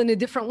this world in a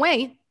different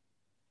way.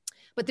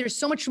 But there's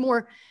so much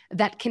more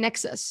that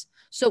connects us.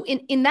 So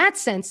in that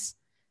sense,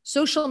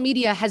 social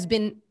media has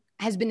been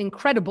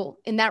incredible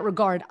in that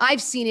regard.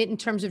 I've seen it in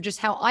terms of just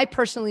how I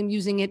personally am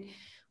using it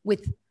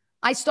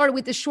I started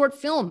with this short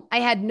film.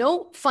 I had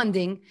no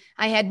funding.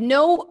 I had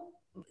no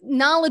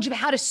knowledge of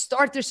how to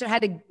start this or how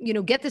to,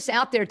 get this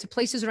out there to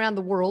places around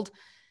the world.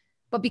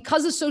 But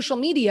because of social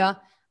media,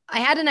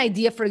 I had an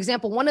idea. For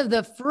example, one of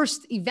the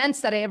first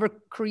events that I ever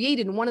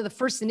created, and one of the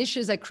first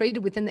initiatives I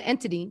created within the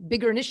entity,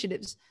 bigger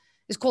initiatives,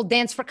 is called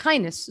Dance for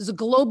Kindness. It's a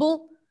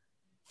global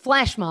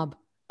flash mob,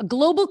 a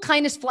global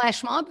kindness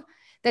flash mob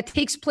that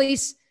takes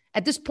place.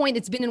 At this point,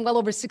 it's been in well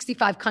over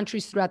 65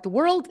 countries throughout the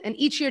world. And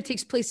each year it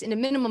takes place in a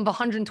minimum of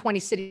 120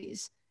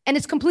 cities. And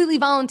it's completely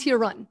volunteer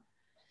run.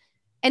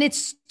 And it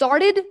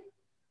started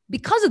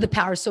because of the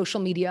power of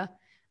social media.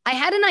 I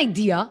had an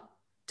idea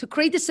to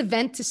create this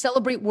event to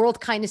celebrate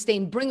World Kindness Day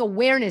and bring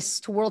awareness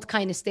to World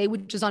Kindness Day,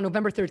 which is on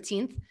November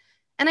 13th.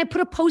 And I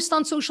put a post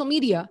on social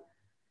media.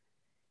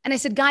 And I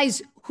said,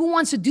 guys, who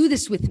wants to do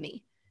this with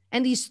me?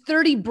 And these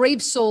 30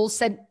 brave souls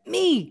said,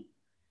 me.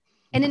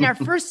 And in our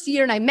first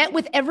year, and I met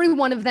with every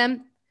one of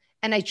them,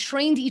 and I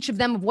trained each of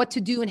them of what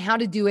to do and how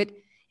to do it.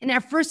 In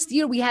our first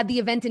year, we had the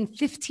event in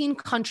 15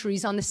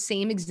 countries on the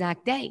same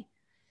exact day.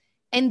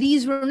 And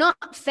these were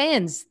not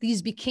fans.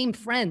 These became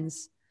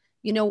friends.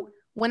 You know,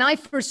 when I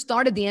first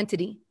started the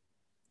entity,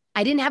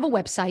 I didn't have a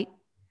website.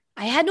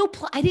 I had no,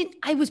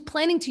 I was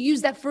planning to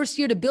use that first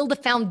year to build the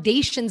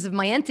foundations of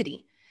my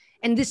entity.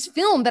 And this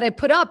film that I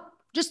put up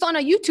just on a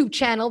YouTube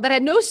channel that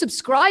had no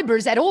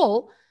subscribers at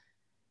all,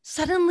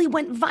 suddenly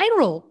went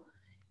viral.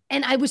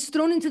 And I was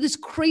thrown into this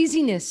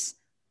craziness.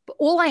 But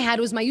all I had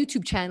was my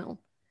YouTube channel.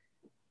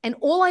 And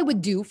all I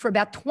would do for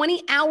about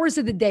 20 hours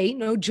of the day,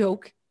 no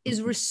joke,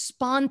 is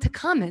respond to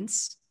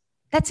comments.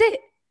 That's it.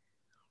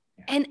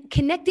 And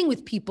connecting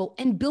with people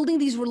and building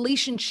these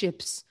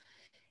relationships.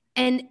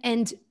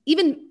 And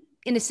even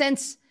in a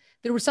sense,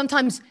 there were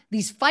sometimes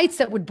these fights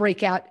that would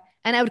break out,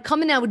 and I would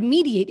come in and I would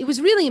mediate. It was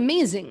really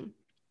amazing.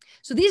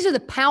 So these are the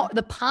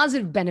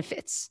positive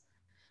benefits,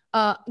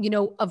 of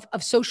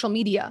social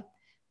media.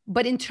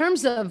 But in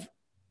terms of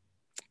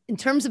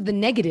the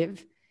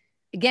negative,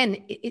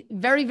 again,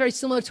 very, very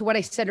similar to what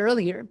I said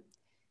earlier,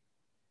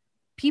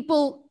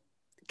 people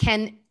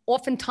can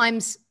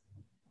oftentimes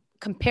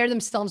compare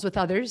themselves with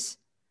others.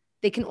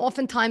 They can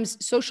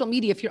oftentimes, social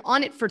media, if you're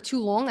on it for too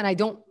long, and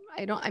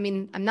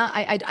I'm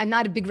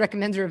not a big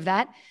recommender of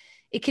that.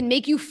 It can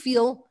make you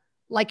feel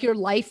like your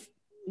life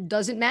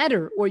doesn't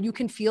matter, or you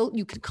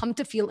could come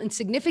to feel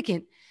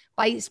insignificant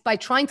by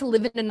trying to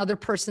live in another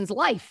person's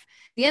life.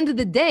 At the end of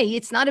the day,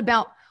 it's not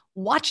about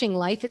watching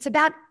life. It's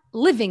about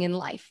living in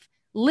life,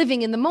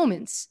 living in the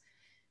moments.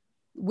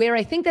 Where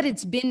I think that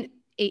it's been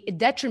a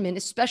detriment,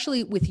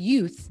 especially with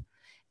youth,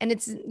 and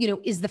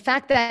is the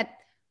fact that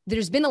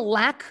there's been a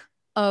lack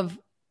of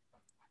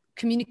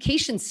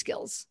communication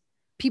skills.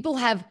 People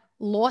have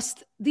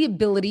lost the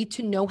ability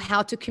to know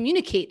how to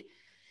communicate.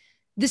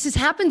 This has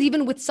happened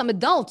even with some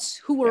adults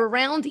who were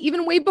around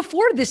even way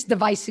before this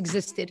device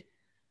existed.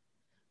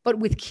 But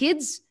with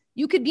kids,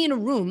 you could be in a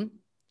room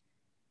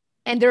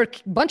and there are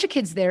a bunch of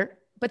kids there,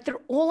 but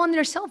they're all on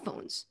their cell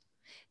phones.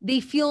 They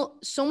feel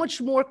so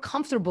much more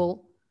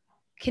comfortable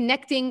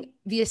connecting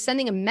via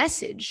sending a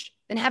message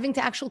than having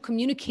to actually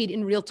communicate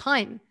in real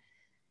time.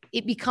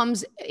 It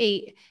becomes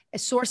a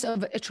source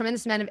of a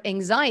tremendous amount of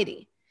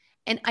anxiety.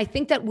 And I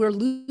think that we're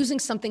losing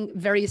something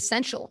very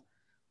essential,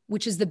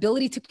 which is the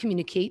ability to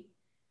communicate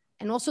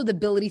and also the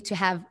ability to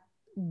have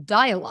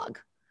dialogue.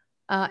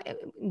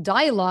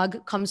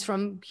 Dialogue comes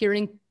from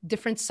hearing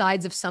different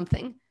sides of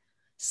something.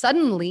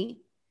 Suddenly,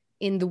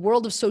 in the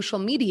world of social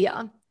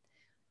media,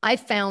 I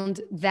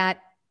found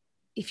that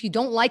if you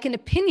don't like an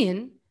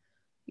opinion,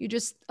 you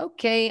just,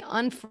 okay,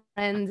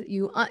 unfriend,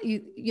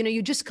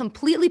 you just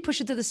completely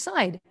push it to the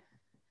side,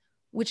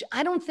 which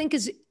I don't think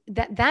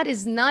that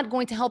is not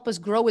going to help us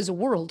grow as a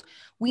world.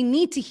 We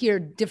need to hear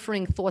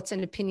differing thoughts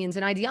and opinions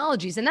and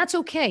ideologies, and that's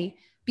okay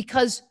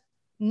because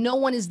no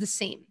one is the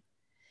same.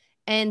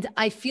 And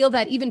I feel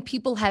that even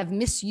people have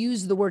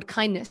misused the word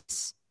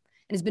kindness,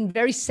 and it's been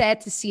very sad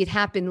to see it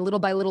happen little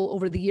by little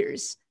over the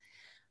years.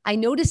 I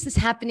noticed this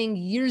happening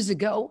years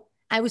ago.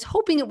 I was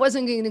hoping it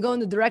wasn't going to go in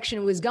the direction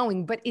it was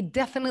going, but it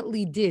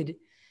definitely did,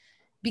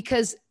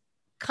 because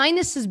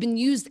kindness has been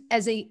used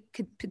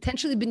could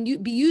potentially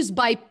be used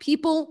by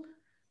people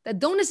that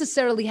don't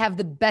necessarily have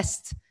the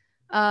best,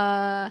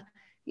 the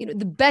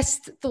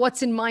best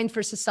thoughts in mind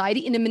for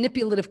society in a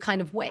manipulative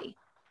kind of way.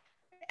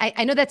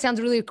 I know that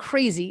sounds really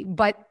crazy,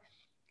 but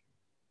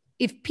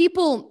if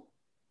people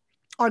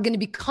are going to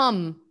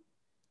become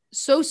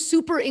so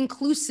super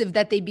inclusive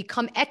that they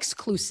become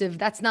exclusive,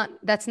 that's not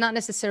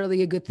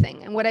necessarily a good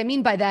thing. And what I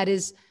mean by that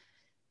is,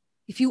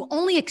 if you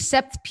only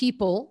accept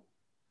people,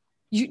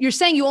 you're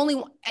saying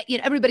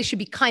everybody should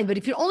be kind, but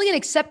if you're only going to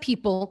accept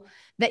people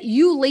that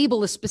you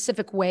label a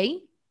specific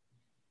way,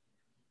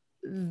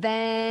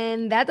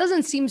 then that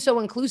doesn't seem so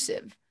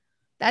inclusive.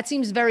 That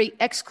seems very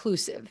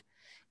exclusive.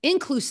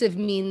 Inclusive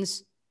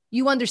means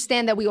you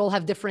understand that we all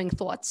have differing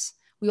thoughts.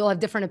 We all have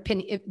different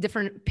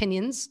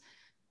opinions,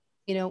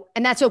 and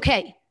that's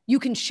okay. You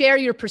can share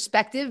your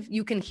perspective.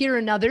 You can hear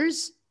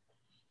another's,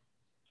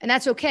 and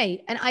that's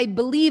okay. And I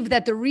believe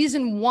that the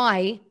reason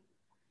why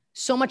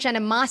so much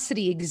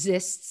animosity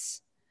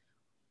exists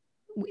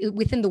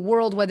within the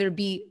world, whether it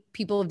be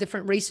people of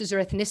different races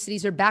or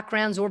ethnicities or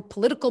backgrounds or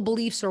political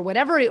beliefs or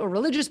whatever, or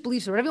religious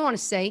beliefs or whatever you want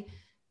to say,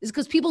 is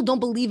because people don't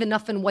believe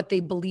enough in what they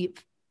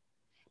believe.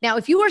 Now,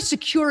 if you are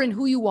secure in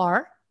who you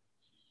are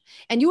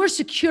and you are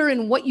secure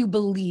in what you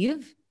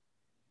believe,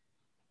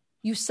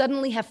 you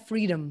suddenly have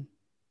freedom.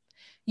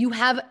 You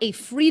have a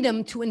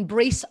freedom to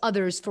embrace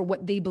others for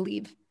what they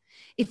believe.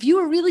 If you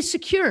are really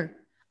secure,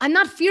 I'm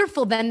not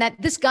fearful then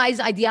that this guy's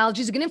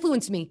ideologies are going to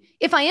influence me.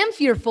 If I am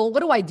fearful,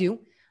 what do?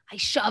 I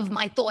shove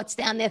my thoughts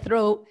down their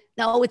throat.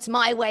 No, it's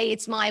my way.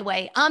 It's my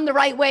way. I'm the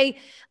right way.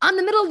 I'm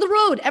the middle of the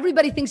road.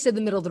 Everybody thinks they're the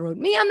middle of the road.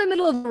 Me, I'm the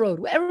middle of the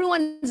road.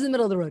 Everyone's in the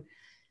middle of the road.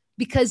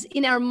 Because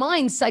in our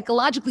minds,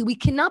 psychologically, we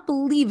cannot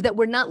believe that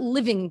we're not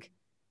living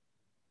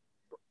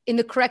in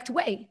the correct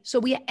way. So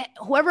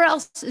whoever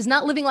else is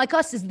not living like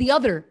us is the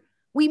other.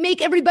 We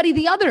make everybody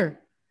the other.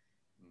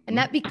 And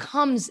that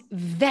becomes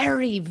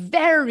very,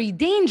 very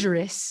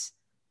dangerous,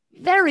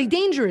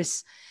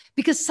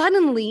 because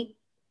suddenly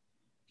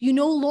you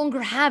no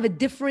longer have a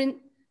different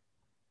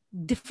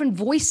different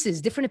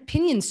voices, different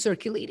opinions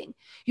circulating.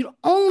 You're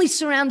only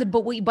surrounded by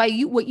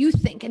what you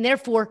think. And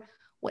therefore,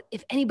 what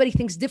if anybody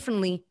thinks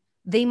differently,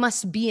 they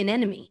must be an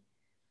enemy.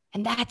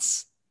 And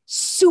that's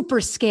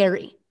super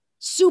scary,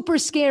 super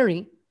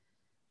scary.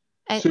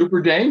 And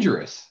super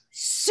dangerous.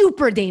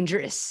 Super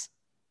dangerous.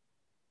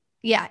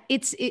 Yeah,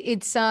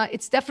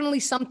 it's definitely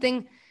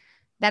something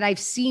that I've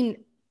seen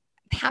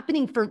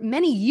happening for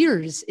many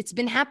years. It's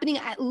been happening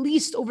at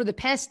least over the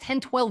past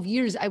 10, 12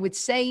 years, I would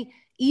say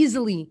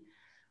easily.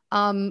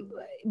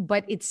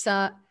 But it's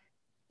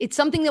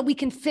something that we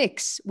can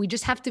fix. We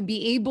just have to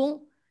be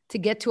able to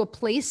get to a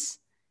place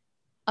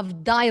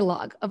of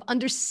dialogue, of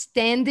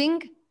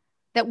understanding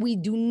that we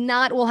do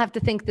not all have to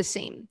think the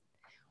same.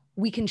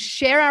 We can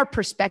share our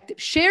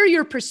perspective. Share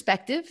your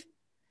perspective.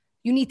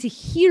 You need to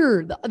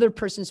hear the other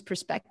person's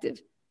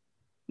perspective.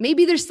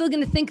 Maybe they're still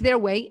going to think their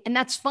way, and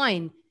that's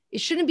fine.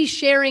 It shouldn't be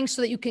sharing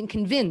so that you can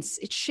convince.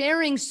 It's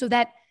sharing so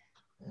that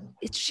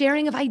it's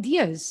sharing of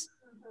ideas.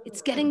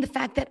 It's getting the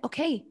fact that,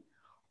 okay,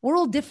 we're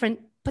all different,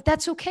 but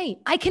that's okay.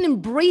 I can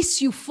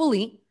embrace you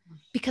fully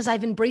because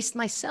I've embraced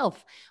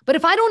myself. But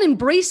if I don't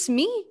embrace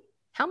me,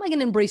 how am I going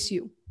to embrace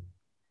you?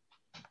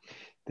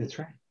 That's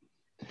right.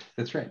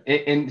 That's right.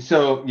 And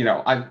so,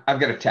 I've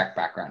got a tech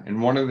background,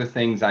 and one of the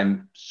things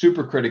I'm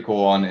super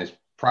critical on is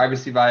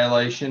privacy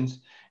violations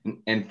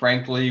and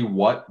frankly,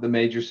 what the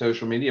major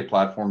social media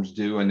platforms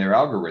do in their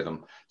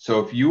algorithm.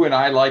 So if you and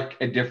I like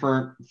a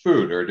different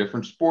food or a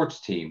different sports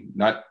team,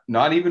 not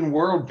even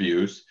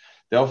worldviews,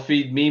 they'll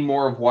feed me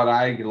more of what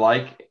I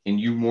like and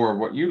you more of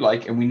what you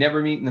like, and we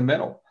never meet in the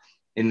middle.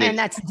 And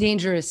that's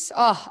dangerous.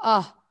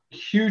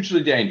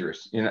 Hugely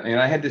dangerous. And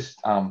I had this,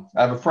 I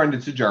have a friend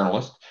that's a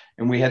journalist,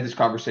 and we had this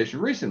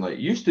conversation recently. It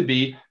used to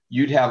be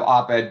you'd have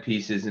op-ed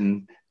pieces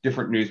in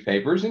different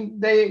newspapers,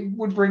 and they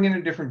would bring in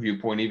a different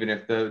viewpoint, even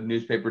if the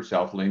newspaper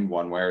itself leaned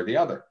one way or the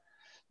other.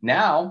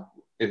 Now,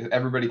 if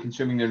everybody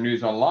consuming their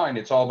news online,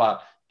 it's all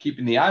about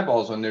keeping the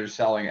eyeballs on there,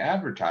 selling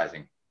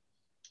advertising.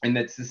 And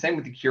that's the same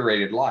with the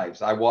curated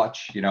lives. I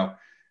watch,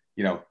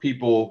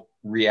 people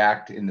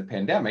react in the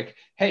pandemic.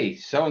 Hey,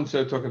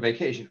 so-and-so took a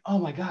vacation. Oh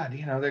my God,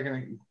 they're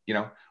going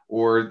to,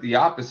 or the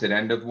opposite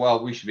end of,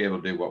 well, we should be able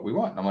to do what we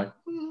want. And I'm like,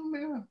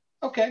 yeah,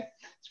 okay.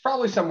 It's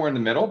probably somewhere in the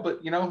middle,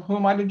 but who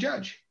am I to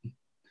judge?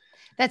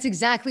 That's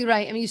exactly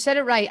right. I mean, you said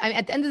it right.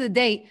 At the end of the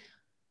day,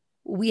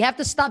 we have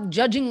to stop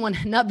judging one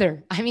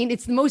another. I mean,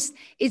 it's the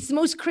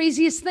most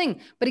craziest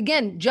thing. But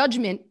again,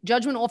 judgment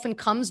often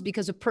comes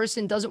because a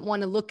person doesn't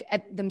want to look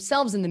at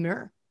themselves in the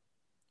mirror.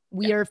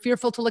 We are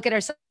fearful to look at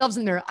ourselves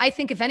in the mirror. I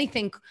think if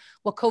anything,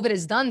 what COVID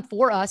has done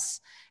for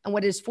us and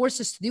what it has forced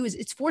us to do is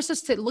it's forced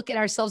us to look at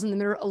ourselves in the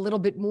mirror a little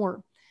bit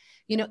more.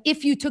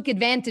 If you took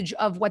advantage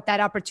of what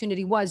that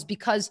opportunity was,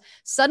 because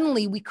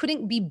suddenly we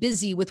couldn't be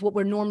busy with what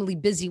we're normally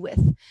busy with.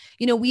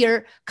 We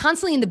are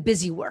constantly in the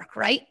busy work,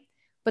 right?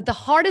 But the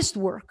hardest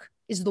work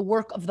is the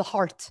work of the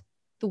heart.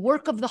 The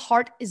work of the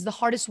heart is the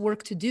hardest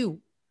work to do.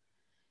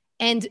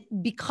 And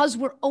because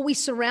we're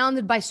always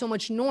surrounded by so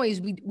much noise,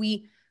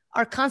 we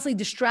are constantly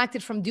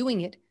distracted from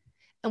doing it.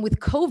 And with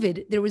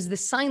COVID, there was the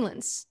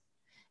silence.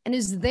 And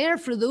is there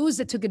for those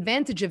that took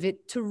advantage of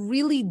it to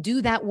really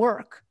do that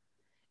work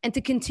and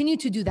to continue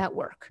to do that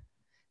work,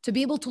 to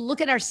be able to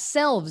look at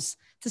ourselves,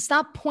 to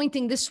stop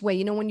pointing this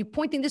way. When you're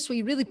pointing this way,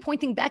 you're really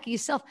pointing back at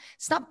yourself.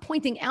 Stop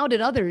pointing out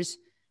at others.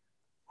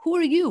 Who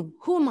are you?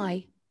 Who am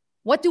I?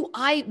 What do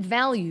I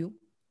value?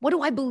 What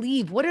do I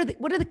believe? What are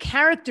the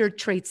character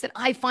traits that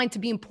I find to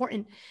be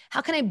important? How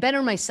can I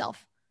better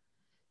myself?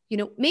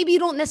 Maybe you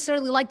don't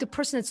necessarily like the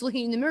person that's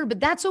looking in the mirror, but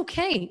that's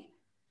okay.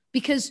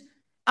 Because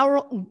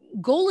our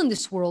goal in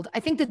this world, I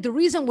think that the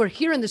reason we're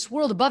here in this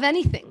world above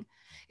anything,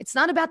 it's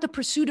not about the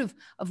pursuit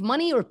of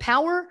money or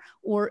power,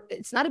 or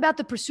it's not about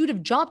the pursuit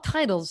of job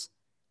titles.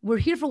 We're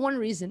here for one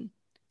reason,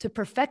 to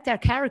perfect our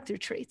character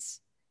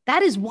traits.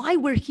 That is why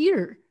we're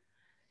here.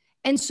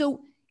 And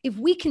so if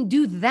we can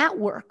do that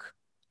work,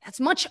 that's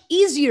much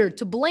easier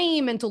to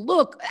blame and to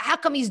look, how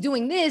come he's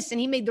doing this and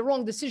he made the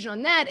wrong decision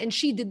on that and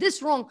she did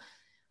this wrong?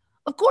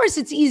 Of course,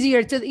 it's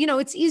easier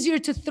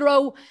to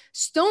throw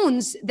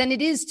stones than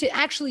it is to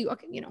actually,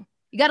 you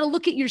got to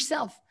look at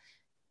yourself.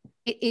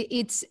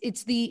 It's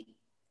the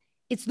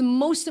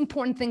most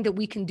important thing that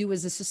we can do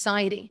as a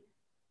society.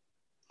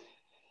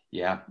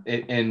 Yeah.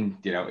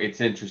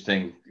 It's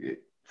interesting.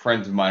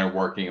 Friends of mine are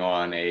working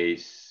on a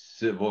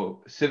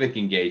civic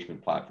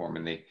engagement platform,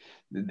 and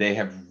they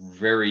have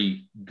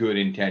very good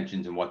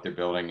intentions in what they're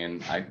building,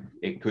 and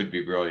it could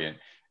be brilliant.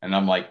 And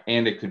I'm like,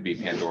 and it could be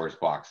Pandora's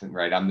box,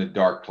 right? I'm the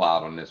dark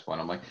cloud on this one.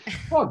 I'm like,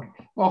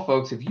 well,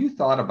 folks, have you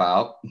thought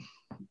about,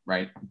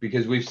 right?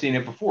 Because we've seen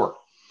it before.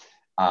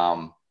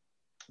 How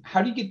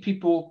do you get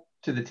people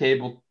to the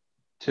table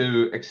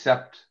to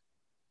accept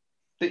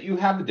that you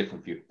have a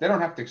different view? They don't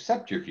have to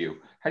accept your view.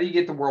 How do you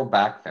get the world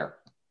back there?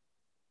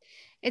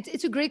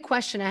 It's a great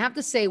question. I have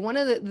to say, one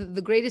of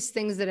the greatest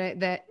things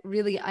that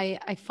really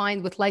I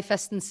find with Life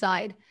Vest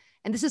Inside,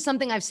 and this is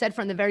something I've said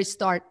from the very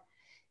start,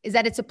 is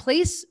that it's a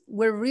place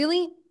where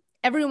really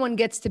everyone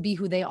gets to be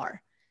who they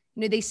are.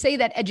 They say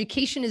that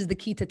education is the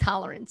key to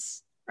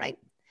tolerance, right?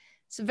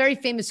 It's a very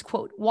famous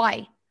quote.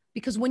 Why?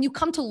 Because when you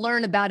come to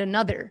learn about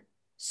another,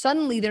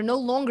 suddenly they're no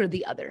longer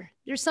the other.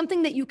 There's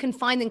something that you can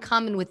find in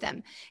common with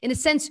them. In a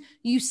sense,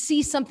 you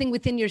see something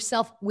within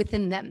yourself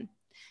within them.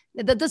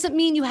 That doesn't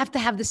mean you have to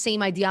have the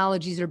same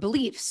ideologies or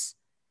beliefs,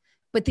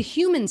 but the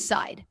human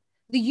side,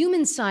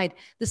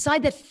 the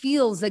side that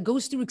feels, that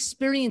goes through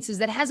experiences,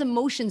 that has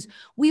emotions.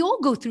 We all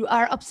go through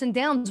our ups and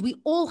downs. We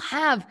all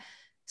have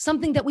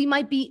something that we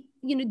might be,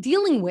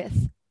 dealing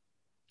with.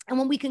 And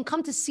when we can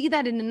come to see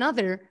that in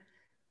another,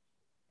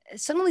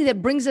 suddenly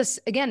that brings us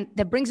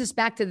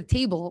back to the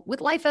table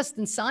with Life Vest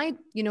Inside.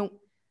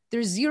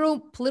 There's zero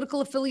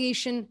political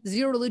affiliation,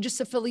 zero religious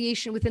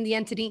affiliation within the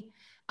entity.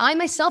 I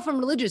myself am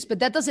religious, but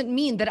that doesn't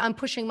mean that I'm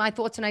pushing my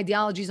thoughts and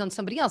ideologies on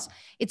somebody else.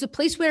 It's a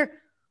place where,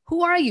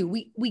 who are you?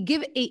 We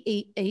give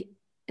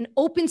an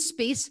open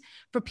space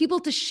for people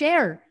to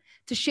share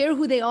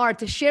who they are,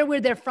 to share where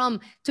they're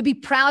from, to be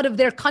proud of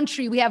their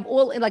country. We have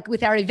all, like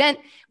with our event,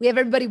 we have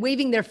everybody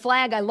waving their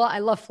flag. I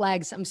love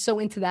flags. I'm so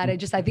into that.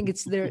 I think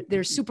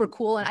they're super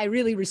cool. And I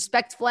really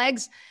respect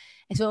flags.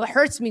 And so it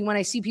hurts me when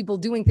I see people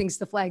doing things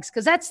to flags,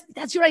 because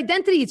that's your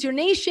identity. It's your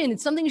nation.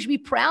 It's something you should be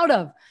proud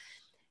of.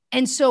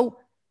 And so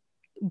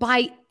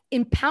by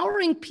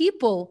empowering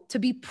people to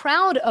be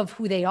proud of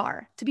who they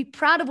are, to be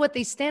proud of what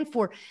they stand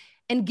for,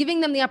 and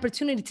giving them the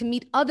opportunity to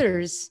meet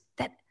others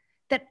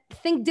that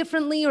think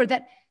differently, or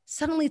that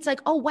suddenly it's like,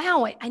 oh,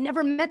 wow, I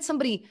never met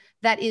somebody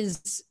that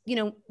is,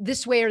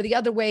 this way or the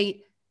other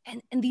way.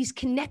 And these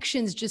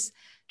connections just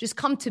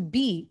come to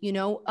be,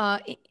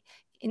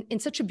 in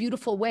such a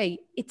beautiful way.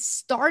 It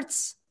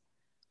starts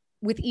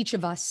with each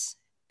of us.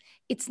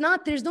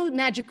 There's no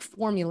magic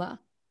formula,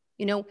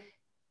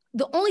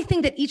 The only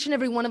thing that each and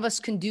every one of us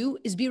can do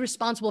is be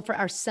responsible for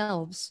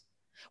ourselves.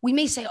 We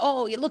may say,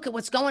 oh, you look at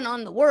what's going on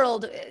in the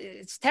world.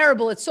 It's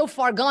terrible. It's so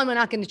far gone. We're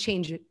not going to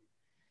change it.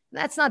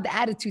 That's not the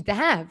attitude to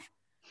have.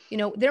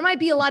 There might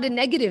be a lot of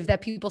negative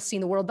that people see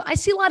in the world, but I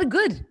see a lot of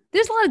good.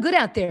 There's a lot of good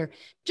out there.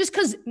 Just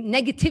because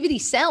negativity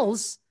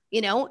sells,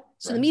 so right.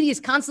 The media is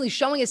constantly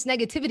showing us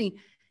negativity.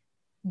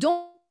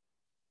 Don't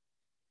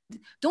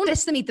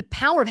estimate the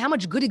power of how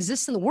much good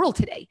exists in the world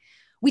today.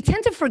 We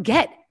tend to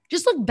forget.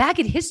 Just look back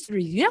at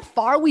history. You know how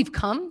far we've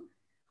come?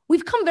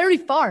 We've come very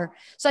far.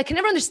 So I can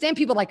never understand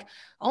people like,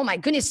 oh my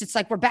goodness, it's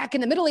like we're back in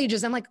the Middle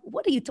Ages. I'm like,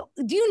 what are you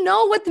talking? Do you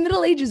know what the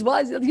Middle Ages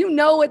was? Do you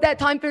know what that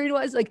time period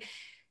was? Like,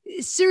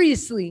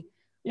 seriously,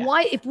 yeah.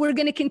 Why, if we're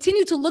going to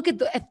continue to look at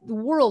the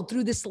world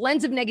through this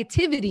lens of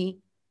negativity,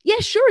 yeah,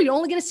 sure, you're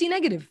only going to see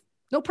negative.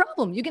 No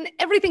problem.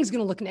 Everything's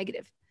going to look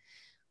negative.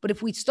 But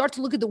if we start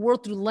to look at the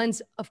world through the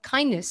lens of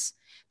kindness,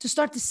 to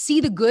start to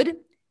see the good,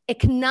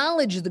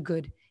 acknowledge the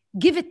good,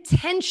 give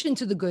attention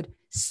to the good,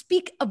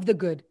 speak of the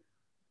good.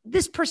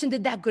 This person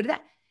did that good,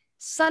 that.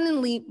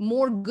 Suddenly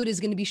more good is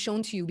going to be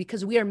shown to you,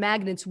 because we are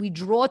magnets. We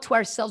draw to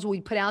ourselves what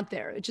we put out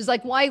there, which is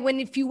like why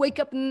if you woke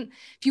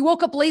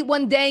up late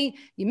one day,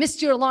 you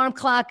missed your alarm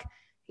clock,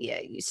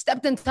 you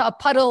stepped into a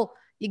puddle,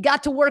 you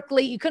got to work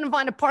late, you couldn't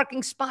find a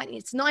parking spot, and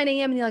it's 9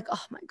 a.m. and you're like,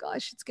 oh my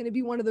gosh, it's going to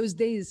be one of those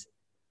days.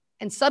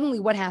 And suddenly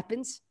what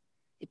happens?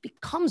 It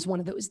becomes one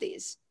of those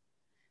days,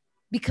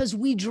 because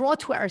we draw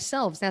to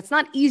ourselves. Now, it's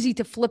not easy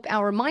to flip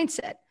our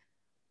mindset.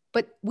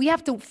 But we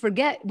have to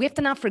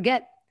not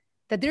forget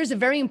that there's a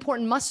very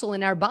important muscle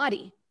in our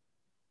body,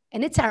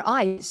 and it's our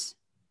eyes.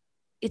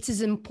 It's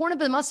as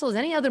important of a muscle as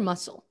any other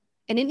muscle,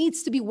 and it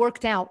needs to be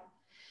worked out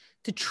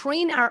to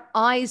train our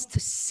eyes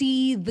to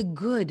see the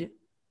good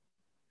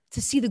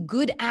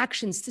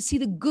actions, to see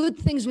the good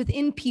things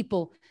within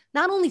people,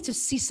 not only to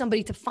see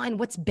somebody to find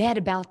what's bad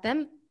about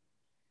them.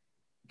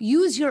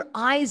 Use your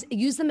eyes,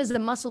 use them as a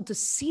muscle to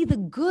see the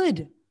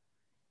good.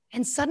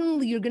 And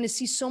suddenly you're going to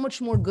see so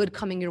much more good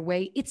coming your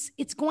way. It's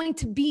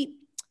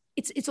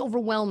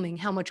overwhelming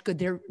how much good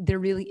there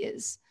really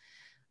is.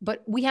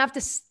 But we have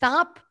to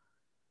stop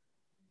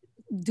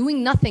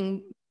doing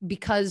nothing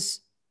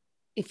because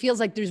it feels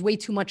like there's way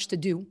too much to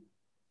do.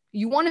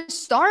 You want to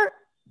start?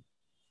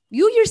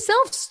 You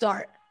yourself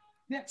start.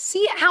 Yeah.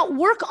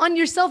 Work on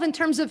yourself in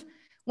terms of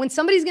when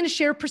somebody's going to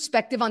share a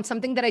perspective on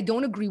something that I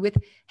don't agree with,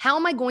 how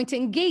am I going to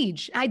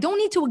engage? I don't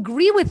need to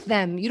agree with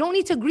them. You don't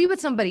need to agree with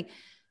somebody.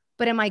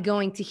 But am I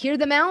going to hear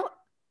them out?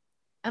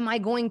 Am I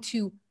going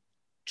to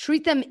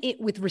treat them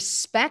with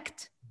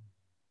respect?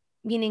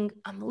 Meaning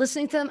I'm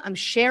listening to them, I'm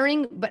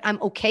sharing, but I'm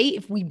okay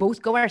if we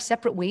both go our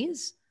separate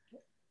ways.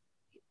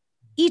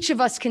 Each of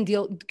us can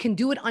do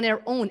it on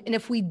our own. And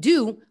if we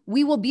do,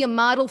 we will be a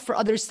model for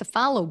others to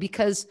follow,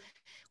 because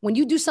when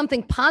you do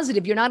something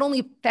positive, you're not only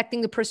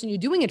affecting the person you're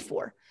doing it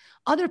for.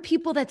 Other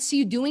people that see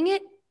you doing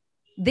it,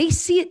 they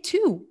see it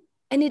too.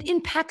 And it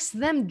impacts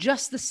them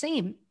just the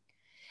same.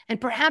 And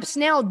perhaps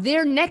now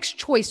their next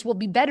choice will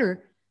be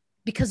better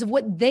because of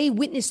what they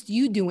witnessed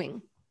you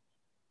doing.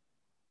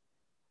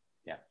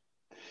 Yeah.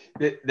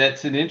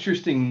 That's an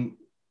interesting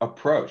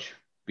approach,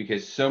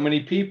 because so many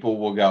people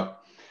will go,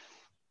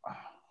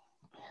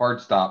 hard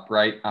stop,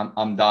 right?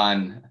 I'm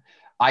done.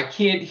 I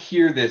can't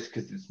hear this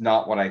because it's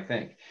not what I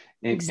think.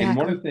 And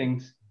one of the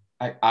things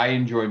I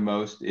enjoy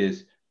most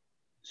is,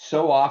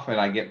 so often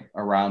I get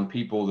around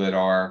people that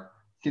are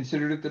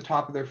considered at the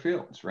top of their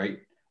fields, right?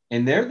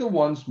 And they're the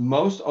ones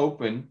most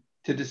open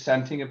to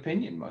dissenting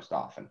opinion most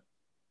often,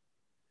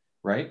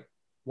 right?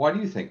 Why do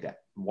you think that?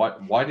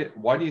 Why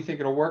do you think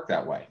it'll work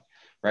that way,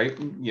 right?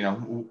 You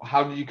know,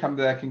 how did you come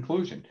to that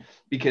conclusion?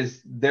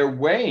 Because they're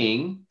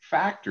weighing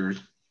factors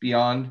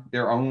beyond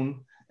their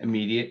own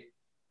immediate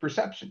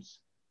perceptions.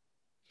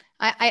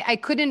 I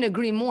couldn't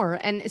agree more,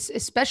 and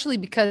especially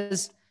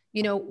because,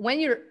 you know, when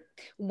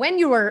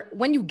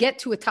you get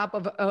to a top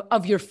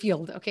of your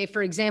field, okay,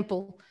 for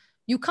example,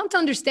 you come to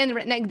understand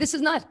that. Now, this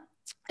is not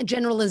a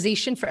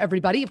generalization for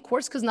everybody, of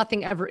course, because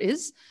nothing ever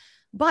is,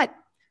 but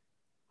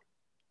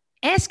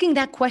asking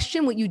that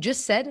question, what you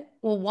just said,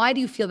 well, why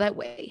do you feel that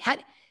way?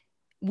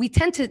 We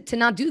tend to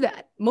not do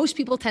that. Most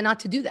people tend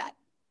not to do that.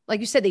 Like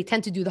you said, they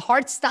tend to do the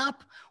hard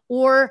stop,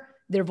 or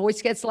their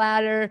voice gets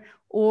louder,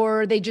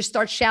 or they just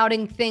start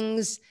shouting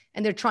things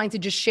and they're trying to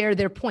just share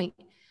their point.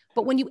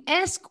 But when you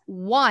ask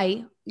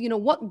why, you know,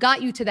 what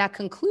got you to that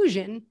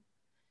conclusion,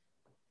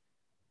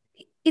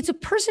 it's a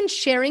person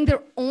sharing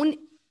their own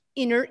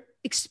inner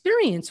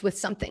experience with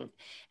something.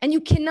 And you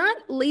cannot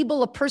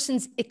label a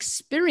person's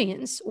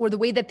experience or the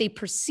way that they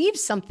perceive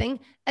something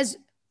as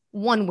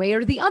one way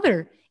or the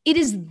other. It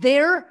is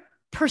their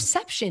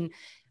perception.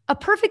 A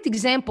perfect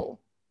example.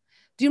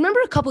 Do you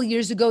remember a couple of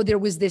years ago, there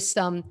was this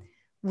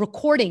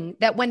recording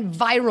that went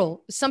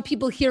viral? Some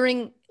people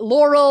hearing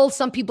Laurel,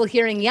 some people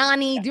hearing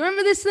Yanni. Do you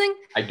remember this thing?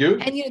 I do.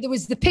 And, you know, there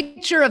was the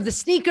picture of the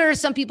sneaker,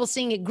 some people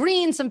seeing it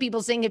green, some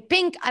people seeing it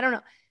pink. I don't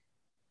know.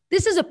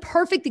 This is a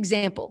perfect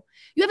example.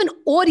 You have an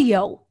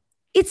audio.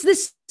 It's the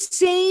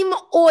same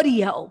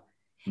audio.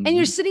 Mm-hmm. And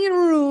you're sitting in a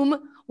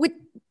room with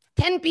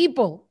 10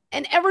 people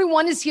and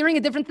everyone is hearing a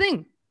different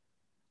thing.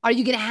 Are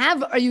you going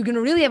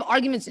to really have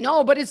arguments?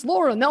 No, but it's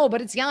Laura. No,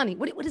 but it's Yanni.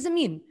 What does it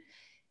mean?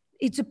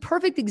 It's a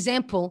perfect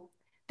example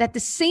that the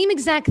same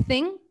exact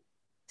thing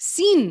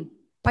seen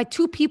by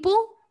two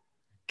people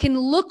can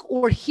look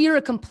or hear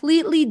a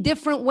completely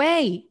different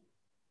way.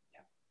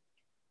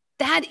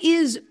 That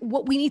is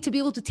what we need to be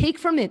able to take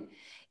from it.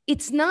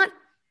 It's not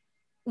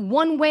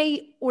one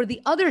way or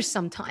the other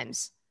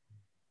sometimes.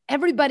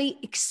 Everybody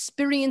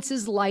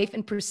experiences life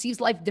and perceives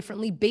life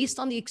differently based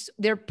on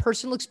their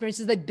personal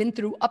experiences they've been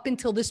through up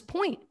until this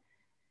point.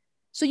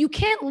 So you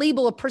can't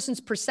label a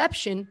person's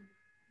perception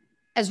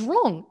as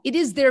wrong. It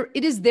is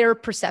their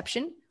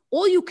perception.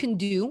 All you can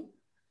do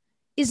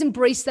is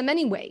embrace them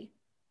anyway.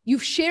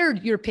 You've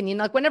shared your opinion.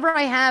 Like whenever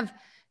I have,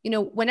 you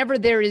know, whenever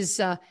there is,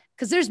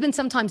 because there's been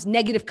sometimes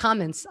negative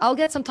comments. I'll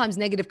get sometimes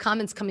negative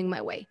comments coming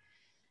my way.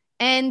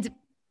 And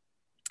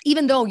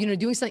even though, you know,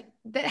 doing something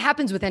that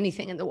happens with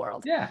anything in the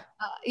world,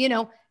 you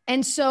know,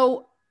 and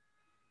so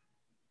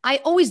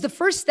the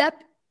first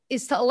step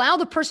is to allow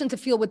the person to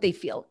feel what they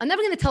feel. I'm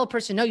never going to tell a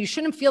person, no, you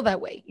shouldn't feel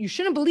that way. You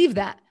shouldn't believe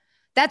that.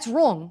 That's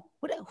wrong.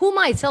 Who am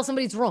I to tell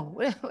somebody it's wrong?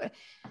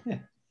 Yeah.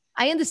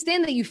 I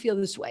understand that you feel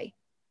this way.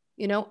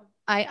 You know,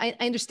 I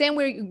understand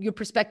where your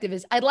perspective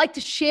is. I'd like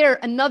to share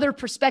another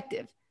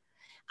perspective.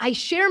 I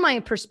share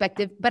my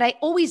perspective, but I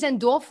always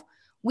end off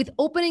with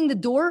opening the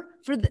door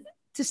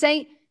to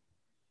say,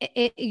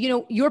 you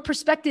know, your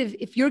perspective,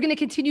 if you're going to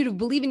continue to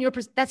believe in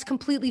that's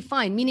completely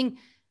fine. Meaning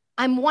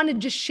I want to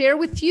just share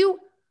with you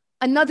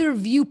another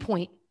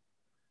viewpoint.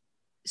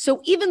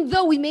 So even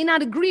though we may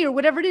not agree or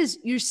whatever it is,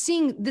 you're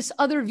seeing this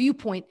other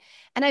viewpoint.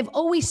 And I've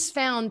always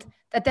found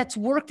that that's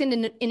worked in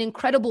an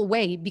incredible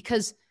way,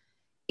 because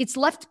it's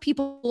left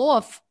people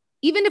off,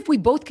 even if we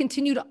both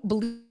continue to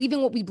believe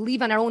in what we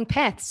believe on our own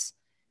paths,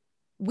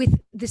 with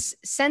this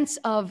sense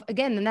of,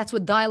 again, and that's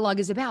what dialogue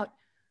is about,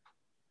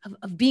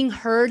 of being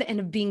heard and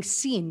of being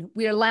seen.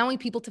 We're allowing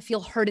people to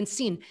feel heard and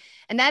seen.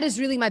 And that is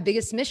really my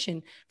biggest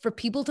mission, for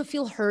people to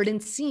feel heard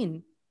and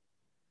seen.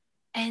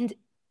 And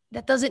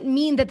that doesn't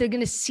mean that they're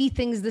going to see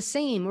things the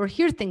same or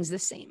hear things the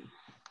same.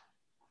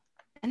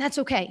 And that's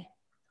okay.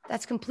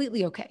 That's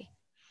completely okay.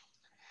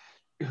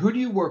 Who do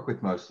you work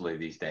with mostly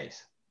these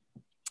days?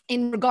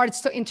 In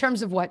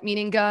terms of what?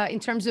 Meaning in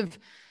terms of...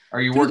 Are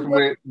you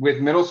working with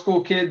middle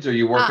school kids? Or are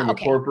you working with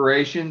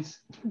corporations?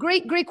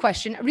 Great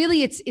question.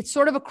 Really, it's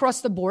sort of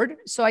across the board.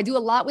 So I do a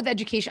lot with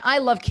education. I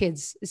love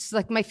kids. It's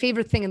like my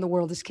favorite thing in the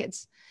world is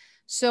kids.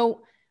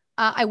 So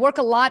I work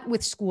a lot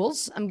with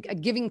schools. I'm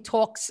giving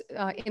talks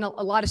in a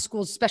lot of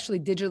schools, especially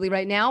digitally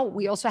right now.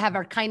 We also have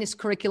our kindness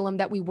curriculum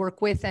that we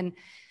work with. And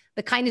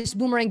the Kindness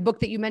Boomerang book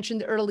that you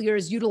mentioned earlier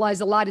is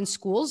utilized a lot in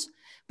schools.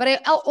 But I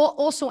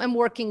also am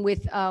working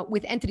with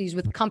entities,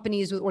 with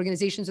companies, with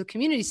organizations, with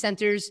community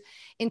centers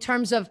in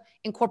terms of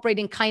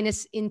incorporating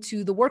kindness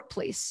into the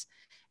workplace,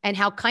 and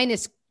how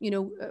kindness, you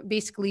know,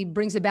 basically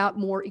brings about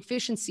more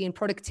efficiency and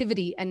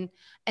productivity and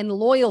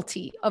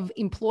loyalty of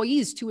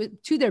employees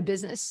to their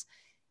business,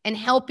 and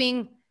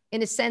helping,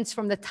 in a sense,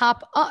 from the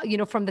top up, you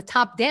know, from the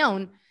top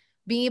down,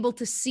 being able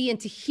to see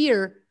and to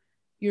hear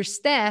your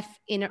staff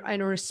in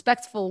a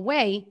respectful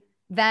way,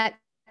 that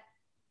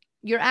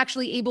you're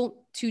actually able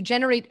to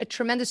generate a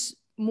tremendous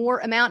more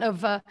amount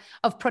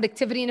of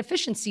productivity and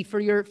efficiency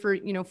for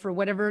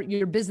whatever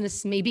your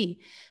business may be.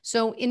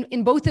 So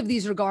in both of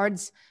these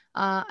regards,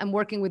 I'm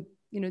working with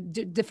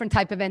different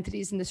type of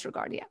entities in this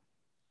regard. Yeah.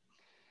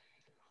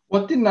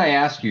 What didn't I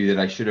ask you that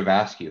I should have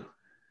asked you?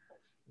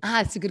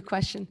 That's a good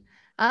question.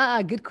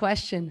 Good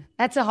question.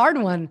 That's a hard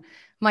one.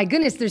 My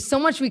goodness, there's so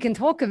much we can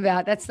talk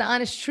about. That's the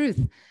honest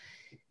truth.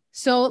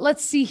 So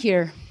let's see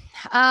here.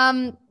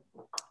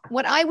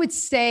 What I would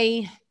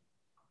say,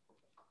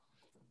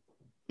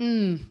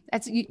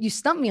 that's you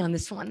stumped me on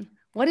this one.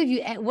 What have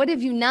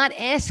you not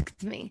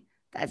asked me?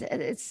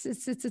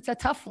 It's a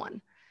tough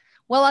one.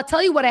 Well, I'll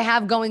tell you what I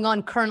have going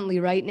on currently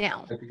right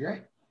now. That'd be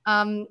great.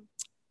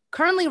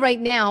 Currently right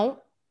now,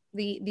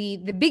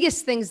 the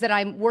biggest things that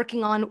I'm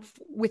working on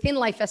within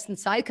LifeVest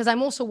Inside, because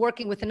I'm also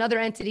working with another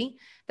entity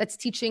that's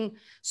teaching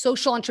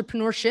social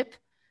entrepreneurship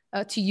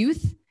to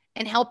youth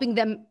and helping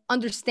them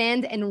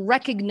understand and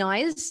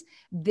recognize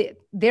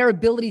their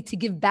ability to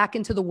give back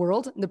into the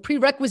world. And the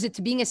prerequisite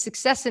to being a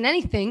success in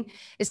anything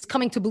is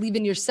coming to believe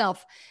in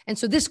yourself. And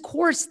so this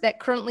course that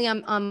currently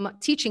I'm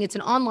teaching, it's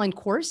an online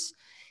course,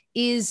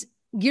 is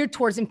geared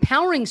towards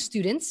empowering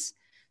students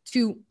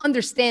to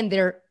understand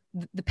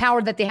the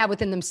power that they have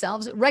within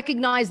themselves,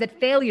 recognize that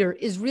failure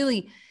is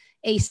really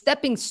a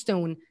stepping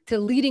stone to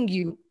leading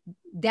you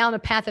down a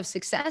path of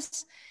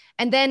success.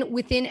 And then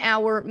within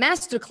our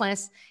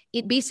masterclass,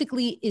 it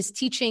basically is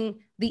teaching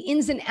the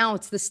ins and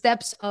outs, the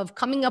steps of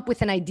coming up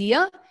with an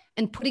idea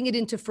and putting it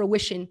into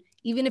fruition,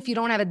 even if you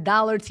don't have a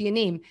dollar to your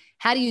name.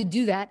 How do you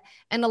do that?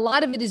 And a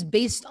lot of it is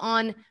based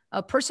on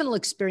personal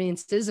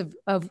experiences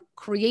of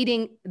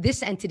creating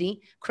this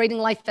entity, creating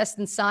LifeVest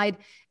Inside,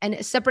 and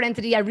a separate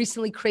entity I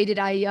recently created.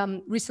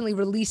 I recently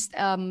released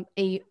a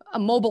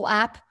mobile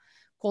app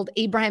called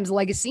Abraham's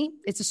Legacy.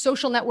 It's a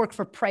social network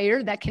for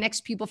prayer that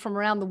connects people from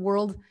around the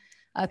world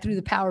through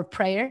the power of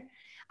prayer.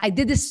 I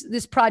did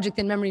this project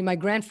in memory of my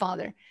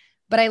grandfather,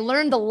 but I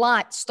learned a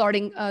lot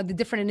starting the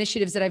different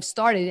initiatives that I've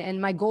started.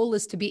 And my goal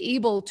is to be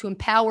able to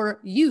empower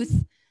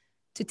youth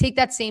to take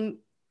that same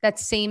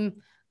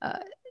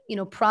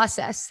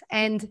process,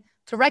 and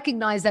to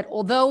recognize that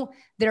although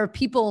there are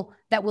people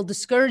that will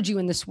discourage you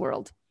in this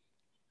world,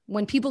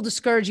 when people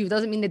discourage you, it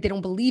doesn't mean that they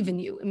don't believe in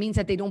you. It means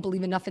that they don't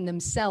believe enough in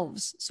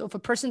themselves. So if a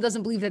person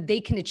doesn't believe that they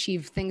can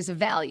achieve things of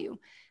value,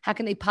 how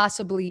can they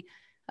possibly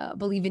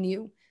believe in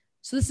you?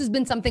 So this has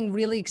been something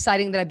really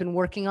exciting that I've been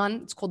working on.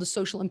 It's called the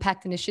Social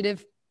Impact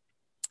Initiative.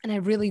 And I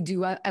really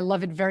do. I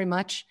love it very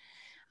much.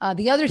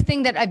 The other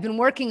thing that I've been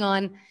working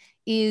on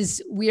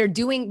is we're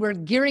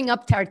gearing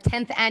up to our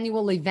 10th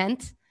annual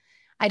event.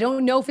 I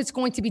don't know if it's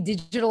going to be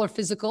digital or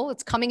physical.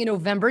 It's coming in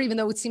November, even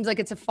though it seems like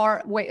it's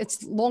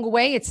it's long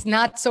away. It's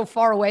not so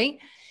far away.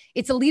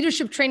 It's a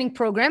leadership training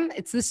program.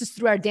 This is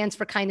through our Dance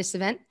for Kindness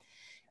event.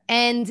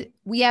 And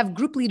we have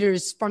group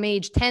leaders from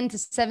age 10 to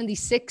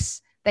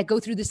 76 that go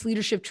through this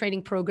leadership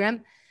training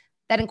program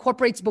that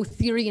incorporates both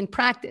theory and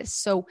practice.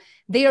 So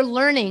they are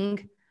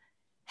learning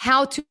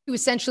how to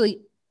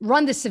essentially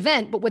run this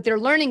event, but what they're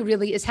learning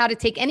really is how to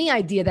take any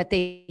idea that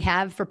they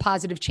have for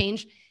positive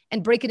change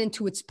and break it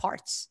into its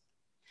parts.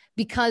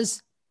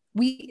 Because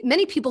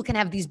many people can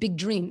have these big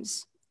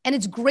dreams, and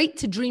it's great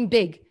to dream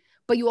big,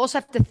 but you also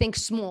have to think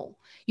small.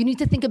 You need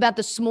to think about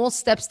the small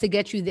steps to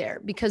get you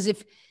there, because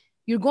if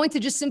you're going to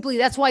just simply,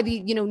 that's why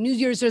the New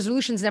Year's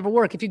resolutions never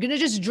work. If you're going to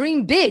just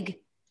dream big,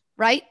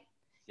 right?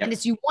 Yep.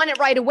 And you want it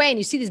right away and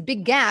you see this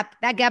big gap,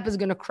 that gap is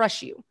going to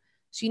crush you.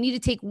 So you need to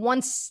take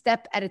one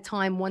step at a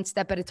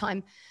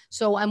time.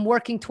 So I'm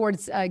working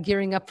towards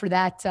gearing up for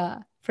that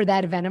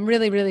event. I'm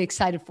really, really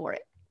excited for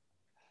it.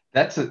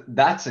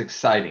 That's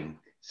exciting.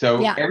 So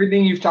yeah.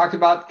 Everything you've talked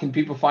about, can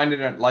people find it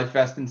at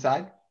LifeVest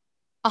Inside?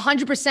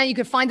 100%. You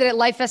can find it at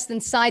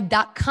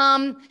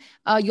lifevestinside.com.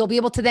 You'll be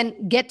able to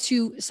then get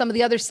to some of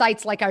the other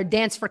sites like our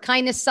Dance for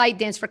Kindness site,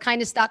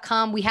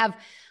 danceforkindness.com. We have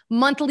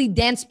monthly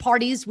dance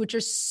parties, which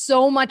are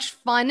so much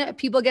fun.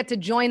 People get to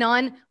join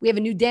on. We have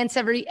a new dance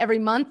every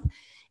month.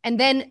 And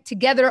then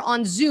together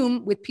on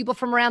Zoom with people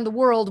from around the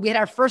world, we had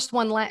our first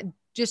one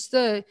just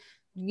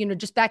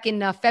back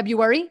in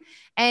February.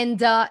 And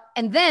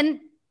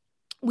then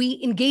we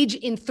engage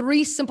in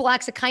 3 simple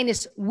acts of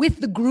kindness with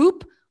the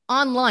group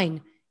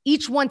online,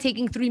 each one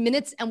taking 3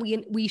 minutes, and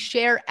we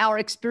share our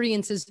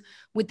experiences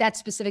with that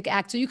specific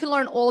act. So you can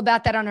learn all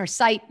about that on our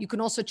site. You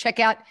can also check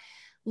out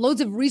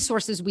loads of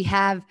resources we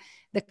have,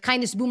 the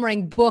Kindness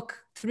Boomerang book,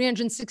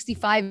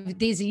 365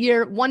 days a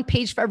year, 1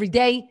 page for every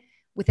day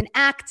with an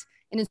act,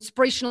 an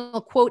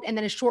inspirational quote, and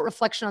then a short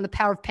reflection on the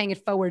power of paying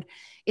it forward.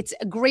 It's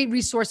a great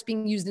resource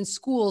being used in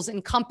schools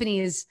and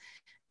companies,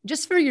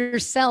 just for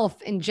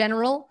yourself in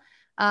general,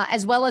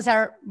 as well as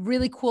our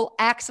really cool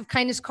acts of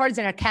kindness cards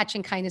and our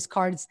catching kindness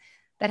cards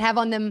that have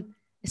on them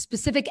a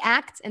specific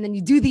act. And then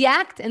you do the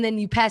act and then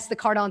you pass the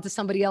card on to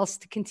somebody else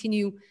to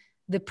continue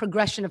the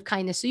progression of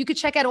kindness. So you could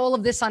check out all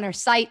of this on our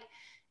site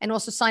and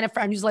also sign up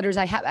for our newsletters.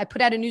 I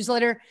put out a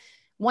newsletter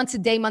once a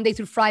day, Monday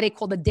through Friday,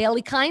 called The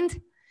Daily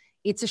Kind.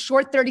 It's a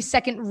short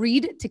 30-second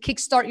read to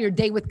kickstart your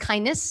day with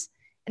kindness.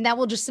 And that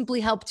will just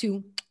simply help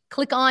to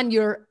click on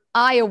your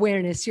eye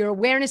awareness, your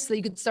awareness, so that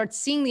you can start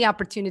seeing the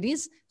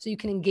opportunities so you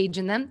can engage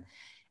in them.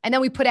 And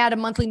then we put out a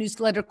monthly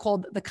newsletter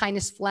called The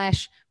Kindness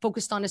Flash,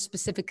 focused on a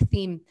specific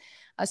theme.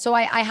 So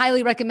I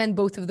highly recommend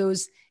both of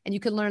those. And you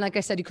can learn, like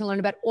I said, you can learn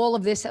about all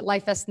of this at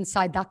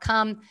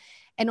lifevestinside.com.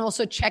 And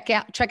also check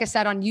us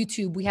out on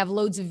YouTube. We have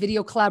loads of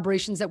video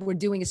collaborations that we're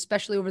doing,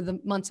 especially over the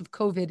months of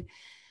COVID.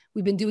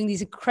 We've been doing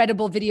these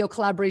incredible video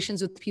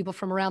collaborations with people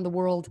from around the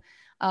world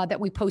that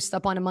we post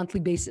up on a monthly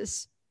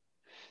basis.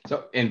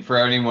 So, and for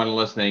anyone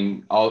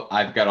listening,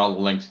 I've got all the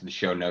links to the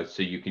show notes,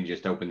 so you can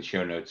just open the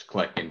show notes,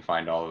 click, and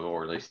find all of the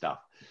Orly stuff.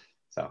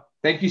 So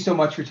thank you so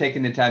much for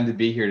taking the time to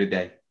be here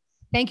today.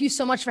 Thank you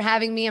so much for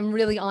having me. I'm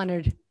really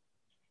honored.